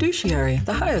 We're a fiduciary,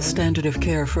 the highest standard of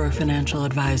care for a financial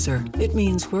advisor. It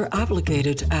means we're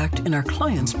obligated to act in our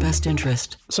client's best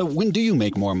interest. So when do you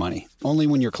make more money? Only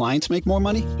when your clients make more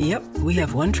money? Yep. We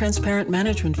have one transparent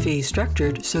management fee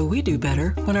structured so we do better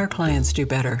when our clients do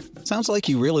better. Sounds like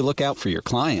you really look out for your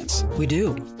clients. We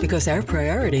do, because our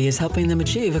priority is helping them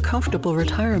achieve a comfortable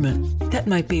retirement. That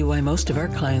might be why most of our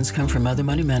clients come from other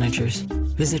money managers.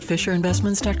 Visit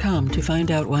FisherInvestments.com to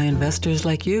find out why investors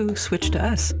like you switch to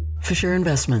us. Fisher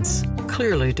Investments.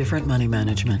 Clearly different money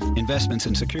management. Investments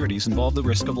in securities involve the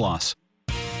risk of loss.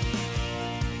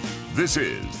 This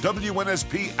is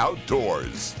WNSP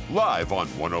Outdoors, live on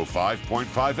 105.5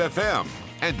 FM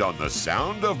and on the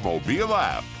Sound of Mobile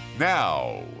app.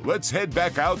 Now, let's head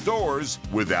back outdoors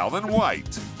with Alan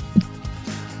White.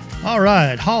 All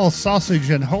right, Hall Sausage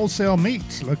and Wholesale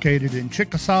Meats, located in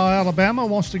Chickasaw, Alabama,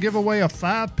 wants to give away a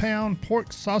 5-pound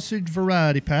pork sausage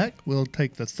variety pack. We'll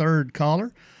take the third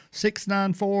caller,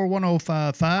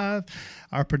 694-1055.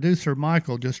 Our producer,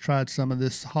 Michael, just tried some of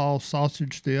this Hall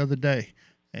sausage the other day,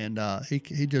 and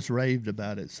he just raved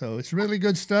about it. So it's really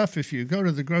good stuff. If you go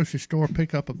to the grocery store,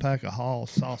 pick up a pack of Hall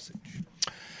sausage.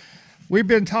 We've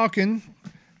been talking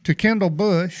to Kendall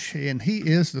Bush, and he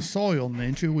is the soil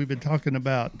ninja. We've been talking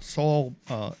about soil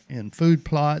in food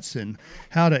plots and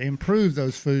how to improve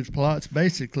those food plots,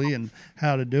 basically, and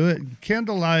how to do it. And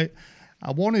Kendall, I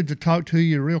wanted to talk to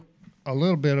you a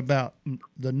little bit about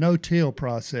the no-till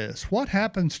process. What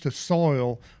happens to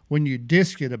soil when you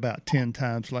disc it about 10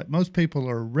 times? Like most people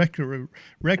are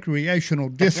recreational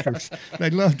discers. They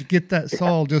love to get that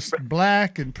soil just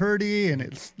black and pretty and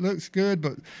it looks good,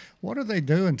 but what are they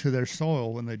doing to their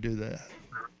soil when they do that?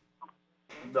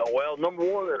 Well, number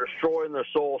one, they're destroying their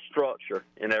soil structure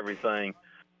and everything.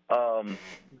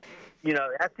 you know,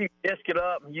 after you disc it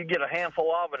up and you get a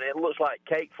handful of it, it looks like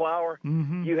cake flour.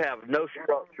 Mm-hmm. You have no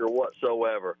structure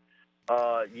whatsoever.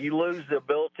 You lose the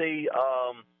ability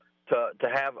to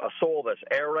have a soil that's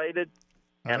aerated,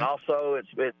 and also it's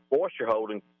moisture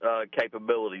holding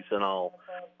capabilities and all.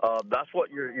 That's what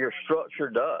your structure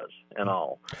does and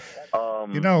all.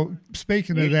 You know,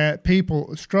 speaking of that,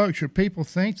 people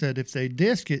think that if they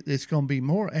disc it, it's going to be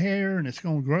more air and it's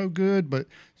going to grow good, but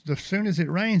as soon as it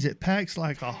rains, it packs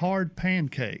like a hard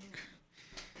pancake.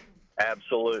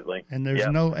 Absolutely. And there's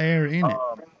no air in it.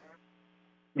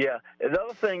 Yeah. The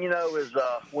other thing, you know, is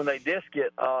when they disc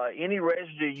it, any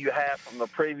residue you have from the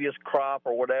previous crop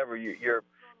or whatever, you're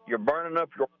burning up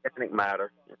your organic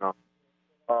matter, you know.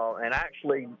 And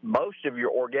actually, most of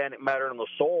your organic matter in the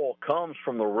soil comes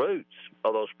from the roots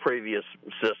of those previous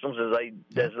systems as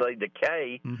they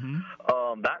decay.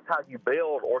 Mm-hmm. That's how you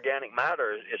build organic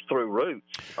matter is through roots.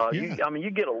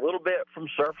 You get a little bit from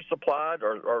surface applied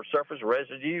or surface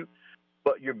residue,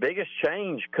 but your biggest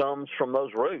change comes from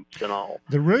those roots and all.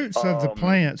 The roots of the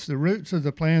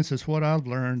plants is what I've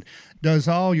learned, does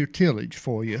all your tillage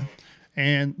for you.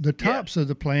 And the tops of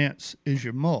the plants is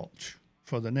your mulch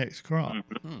for the next crop.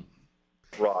 Mm-hmm.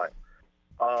 Right.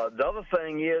 The other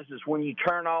thing is when you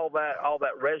turn all that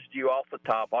residue off the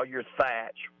top, all your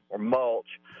thatch or mulch,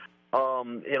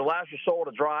 it allows your soil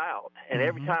to dry out. And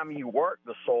every time you work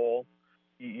the soil,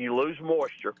 you lose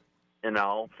moisture, you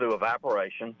know, through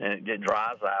evaporation, and it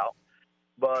dries out.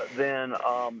 But then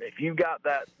if you've got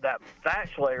that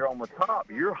thatch layer on the top,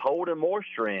 you're holding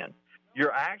moisture in.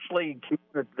 You're actually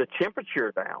keeping the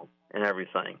temperature down and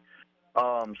everything.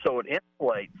 So it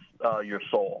insulates your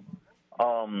soil.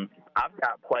 I've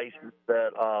got places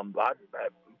that I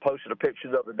posted a picture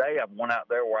the other day. I went out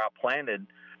there where I planted,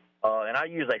 and I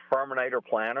use a ferminator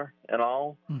planter and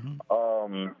all,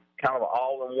 kind of an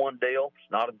all-in-one deal.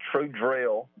 It's not a true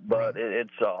drill, but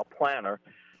it's a planter.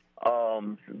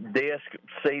 Disc,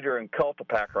 seeder, and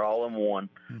cultipacker all in one.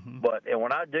 But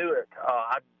when I do it,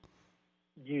 I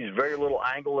use very little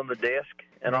angle in the disc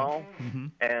and all,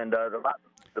 and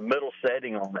the middle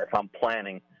setting on it if I'm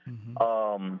planting.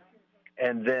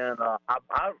 And then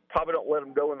I probably don't let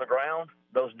them go in the ground,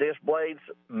 those disc blades,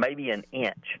 maybe an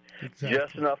inch,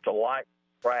 just enough to light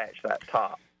scratch that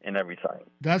top and everything.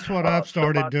 That's what I've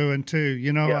started doing too.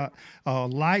 You know,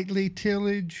 lightly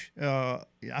tillage. I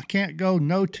can't go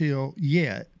no-till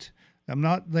yet. I'm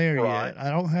not there yet. I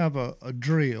don't have a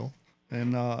drill,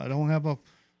 and I don't have a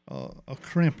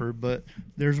crimper, but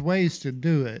there's ways to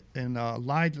do it. And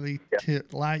light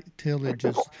tillage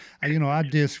is, you know, I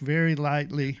disc very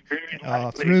lightly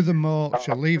through the mulch.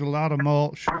 I leave a lot of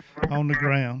mulch on the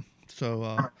ground. So,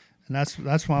 and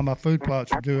that's why my food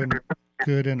plots are doing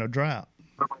good in a drought.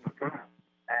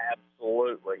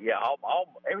 Absolutely, yeah.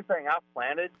 Everything I've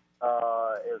planted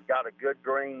has got a good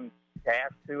green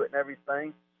cast to it and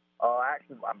everything.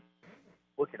 Actually, I'm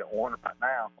looking at one right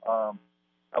now.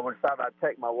 I decided I'd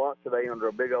take my lunch today under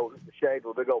a big old shade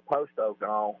with a big old post oak and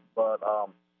all. But,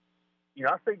 you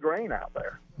know, I see green out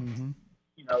there.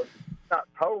 You know, it's not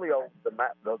totally over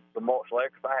the mulch layer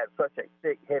because I had such a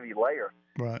thick, heavy layer.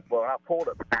 Right. Well, when I pulled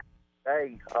it back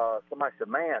today, somebody said,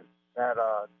 man, that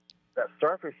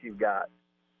surface you've got,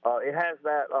 it has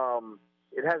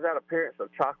that appearance of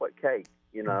chocolate cake,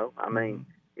 you know. I mean,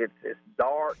 it's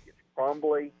dark, it's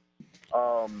crumbly.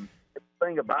 The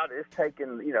thing about it, it's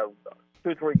taken, you know, 2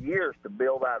 or 3 years to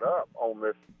build that up on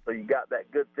this, so you got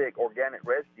that good thick organic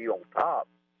residue on top.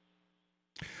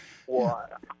 Well,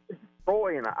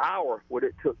 destroy in an hour what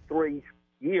it took 3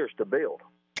 years to build.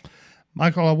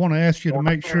 Michael, I want to ask you to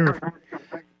make sure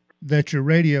that your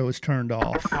radio is turned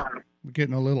off. We're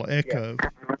getting a little echo.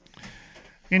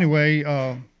 Anyway,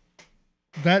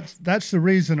 that's the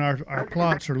reason our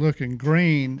plots are looking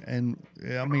green, and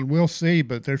I mean, we'll see,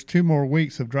 but there's 2 more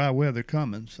weeks of dry weather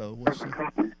coming, so we'll see.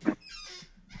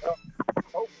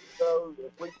 So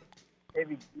if we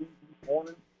heavy dew this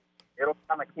morning, it'll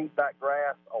kind of keep that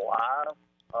grass alive.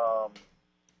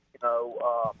 You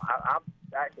know, I've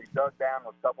actually dug down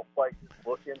a couple places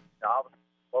looking. Obviously,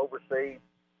 overseas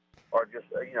or just,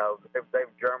 you know,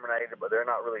 they've germinated, but they're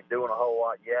not really doing a whole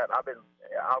lot yet.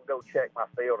 I'll go check my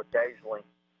field occasionally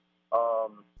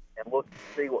and look to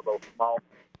see what those small are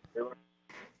doing.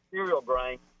 Cereal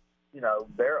grain, you know,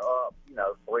 they're up, you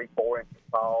know, 3-4 inches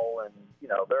tall, and, you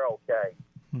know, they're okay.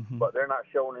 But they're not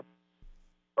showing any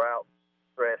drought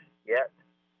stress yet.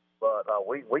 But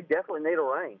we definitely need a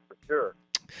rain for sure.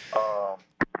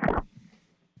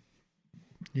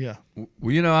 Yeah.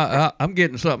 Well, you know, I'm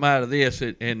getting something out of this,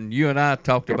 and you and I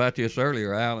talked about this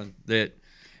earlier, Alan, that,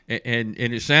 and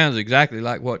it sounds exactly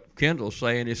like what Kendall's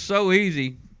saying. It's so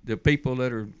easy the people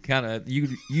that are kind of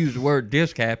use the word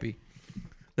disc happy,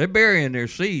 they're burying their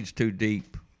seeds too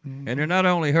deep, and they're not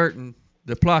only hurting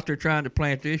the plot they're trying to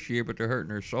plant this year, but they're hurting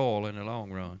their soil in the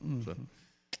long run. So.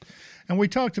 And we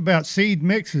talked about seed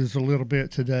mixes a little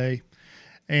bit today,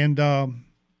 and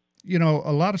you know,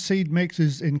 a lot of seed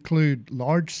mixes include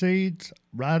large seeds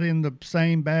right in the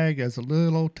same bag as a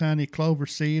little old tiny clover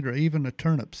seed or even a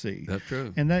turnip seed. That's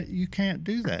true. And that you can't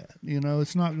do that. You know,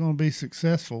 it's not going to be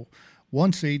successful.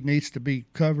 One seed needs to be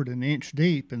covered an inch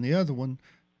deep, and the other one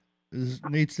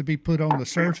needs to be put on the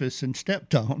surface and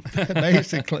stepped on,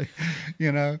 basically.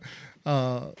 You know,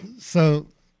 so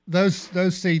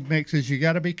those seed mixes, you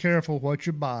got to be careful what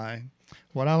you're buying.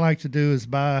 What I like to do is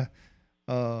buy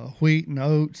wheat and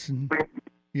oats and,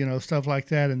 you know, stuff like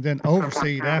that, and then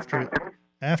overseed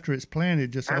after it's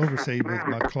planted, just overseed with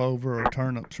my clover or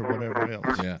turnips or whatever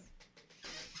else. Yeah.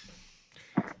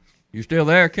 You still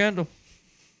there, Kendall?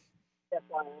 Yes,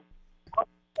 I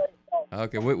am.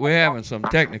 Okay, we're having some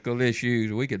technical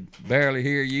issues. We could barely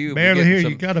hear you. Barely hear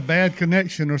you. Got a bad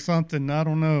connection or something. I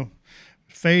don't know.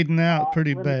 Fading out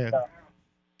pretty bad.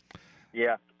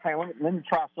 Yeah. Hey, let me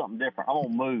try something different. I'm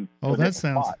gonna move. Oh, that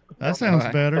sounds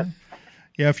better.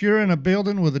 Yeah, if you're in a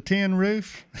building with a tin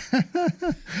roof,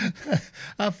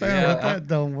 I found that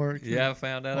don't work. Yeah, I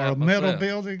found that or out a metal myself.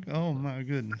 building. Oh my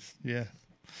goodness. Yeah.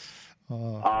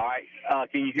 All right.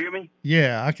 Can you hear me?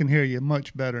 Yeah, I can hear you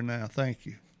much better now. Thank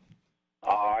you.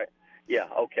 All right. Yeah.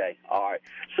 Okay. All right.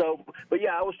 So, but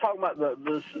yeah, I was talking about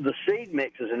the seed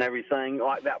mixes and everything,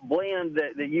 like that blend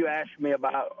that you asked me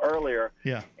about earlier.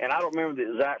 Yeah. And I don't remember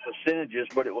the exact percentages,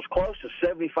 but it was close to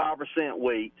 75%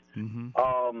 wheat.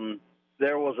 Mm-hmm.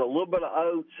 There was a little bit of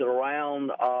oats at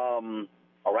around 20%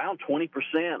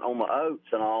 on the oats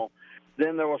and all.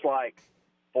 Then there was like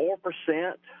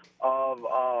 4% of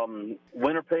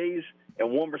winter peas and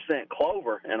 1%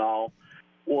 clover and all.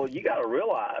 Well, you got to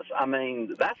realize, I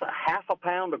mean, that's a half a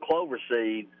pound of clover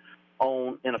seed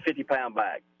in a 50-pound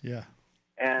bag. Yeah.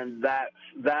 And that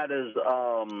is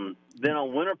then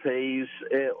on winter peas,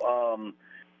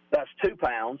 that's 2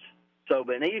 pounds. So,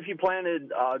 but even if you planted,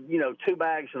 2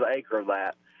 bags to the acre of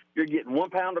that, you're getting 1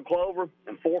 pound of clover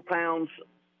and 4 pounds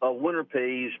of winter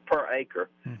peas per acre.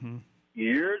 Mm-hmm.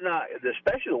 You're not,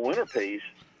 especially the winter peas,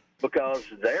 because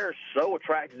they're so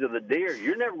attracted to the deer,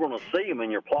 you're never going to see them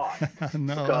in your plot.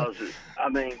 No. Because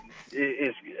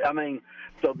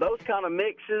so those kind of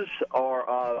mixes are.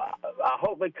 I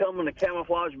hope they come in a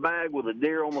camouflage bag with a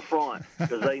deer on the front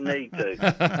because they need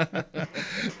to.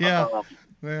 Yeah.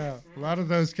 Yeah, a lot of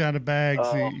those kind of bags,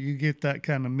 you get that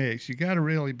kind of mix. You got to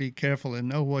really be careful and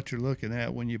know what you're looking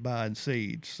at when you're buying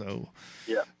seeds. So,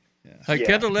 yeah. Hey,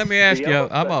 Kendall, let me ask you.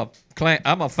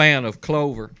 I'm a fan of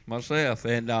clover myself,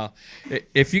 and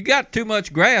if you got too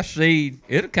much grass seed,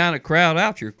 it'll kind of crowd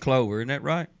out your clover. Isn't that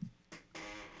right?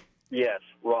 Yes,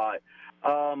 right.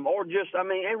 Or just, and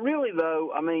really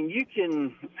though, you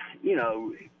can,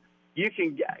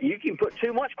 you can put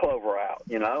too much clover out.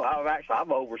 I've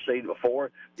overseeded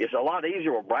before. It's a lot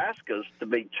easier with brassicas to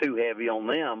be too heavy on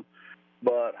them.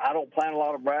 But I don't plant a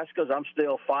lot of brassicas. I'm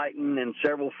still fighting in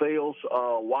several fields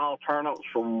wild turnips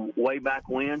from way back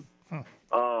when.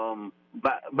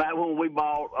 Back when we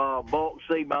bought bulk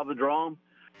seed by the drum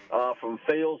from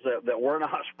fields that were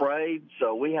not sprayed.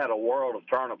 So we had a world of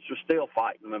turnips. We're still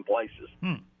fighting them in places.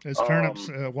 Is turnips,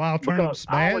 wild turnips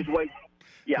bad?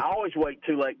 I always wait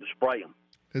too late to spray them.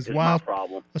 Is my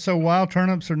problem. So wild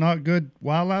turnips are not good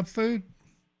wildlife food?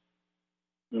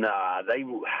 Nah, a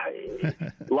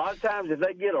lot of times if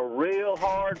they get a real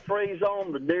hard freeze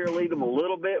on them, the deer will eat them a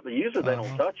little bit, but usually they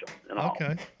don't touch them at all.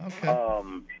 Okay.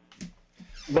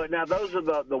 But now those are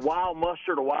the wild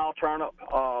mustard or wild turnip.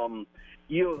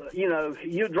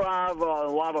 You drive a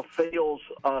lot of fields,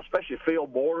 especially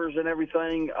field borders and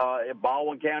everything in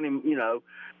Baldwin County,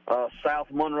 South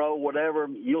Monroe, whatever.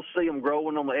 You'll see them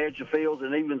growing on the edge of fields,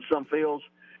 and even some fields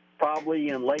probably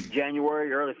in late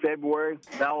January, early February.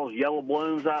 All those yellow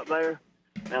blooms out there,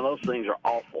 man, those things are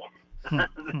awful.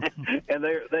 And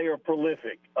they are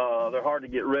prolific. They're hard to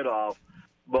get rid of.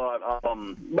 But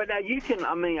now you can,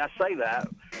 I say that,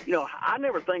 I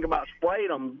never think about spraying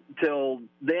them till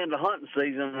the end of hunting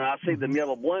season, and I see them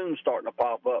yellow blooms starting to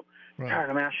pop up. Right.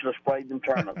 I should have sprayed them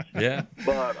turnips. Yeah.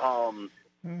 But,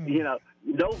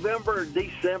 November,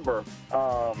 December,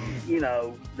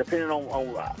 depending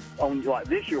on like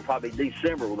this year, probably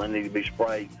December when they need to be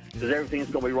sprayed because everything's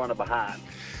going to be running behind.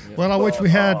 Well, I wish we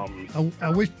had.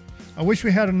 I wish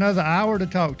we had another hour to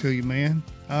talk to you, man.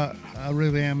 I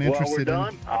really am interested. Well, we're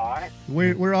done. All right.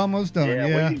 We're almost done.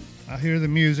 Yeah. I hear the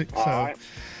music. All so. right.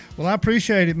 Well, I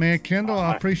appreciate it, man. Kendall,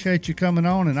 I appreciate you coming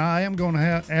on, and I am going to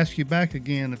ask you back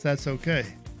again if that's okay.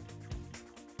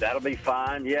 That'll be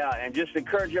fine, yeah. And just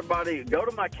encourage everybody, go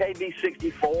to my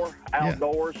KB64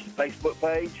 Outdoors Facebook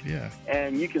page,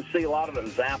 and you can see a lot of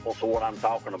examples of what I'm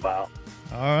talking about.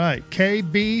 All right,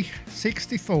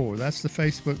 KB64, that's the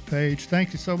Facebook page.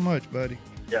 Thank you so much, buddy.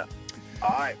 Yeah. All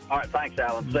right, thanks,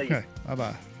 Alan. See you. Okay,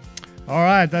 bye-bye. All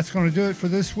right, that's going to do it for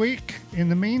this week. In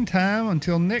the meantime,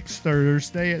 until next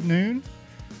Thursday at noon,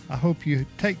 I hope you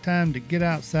take time to get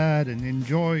outside and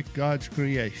enjoy God's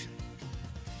creation.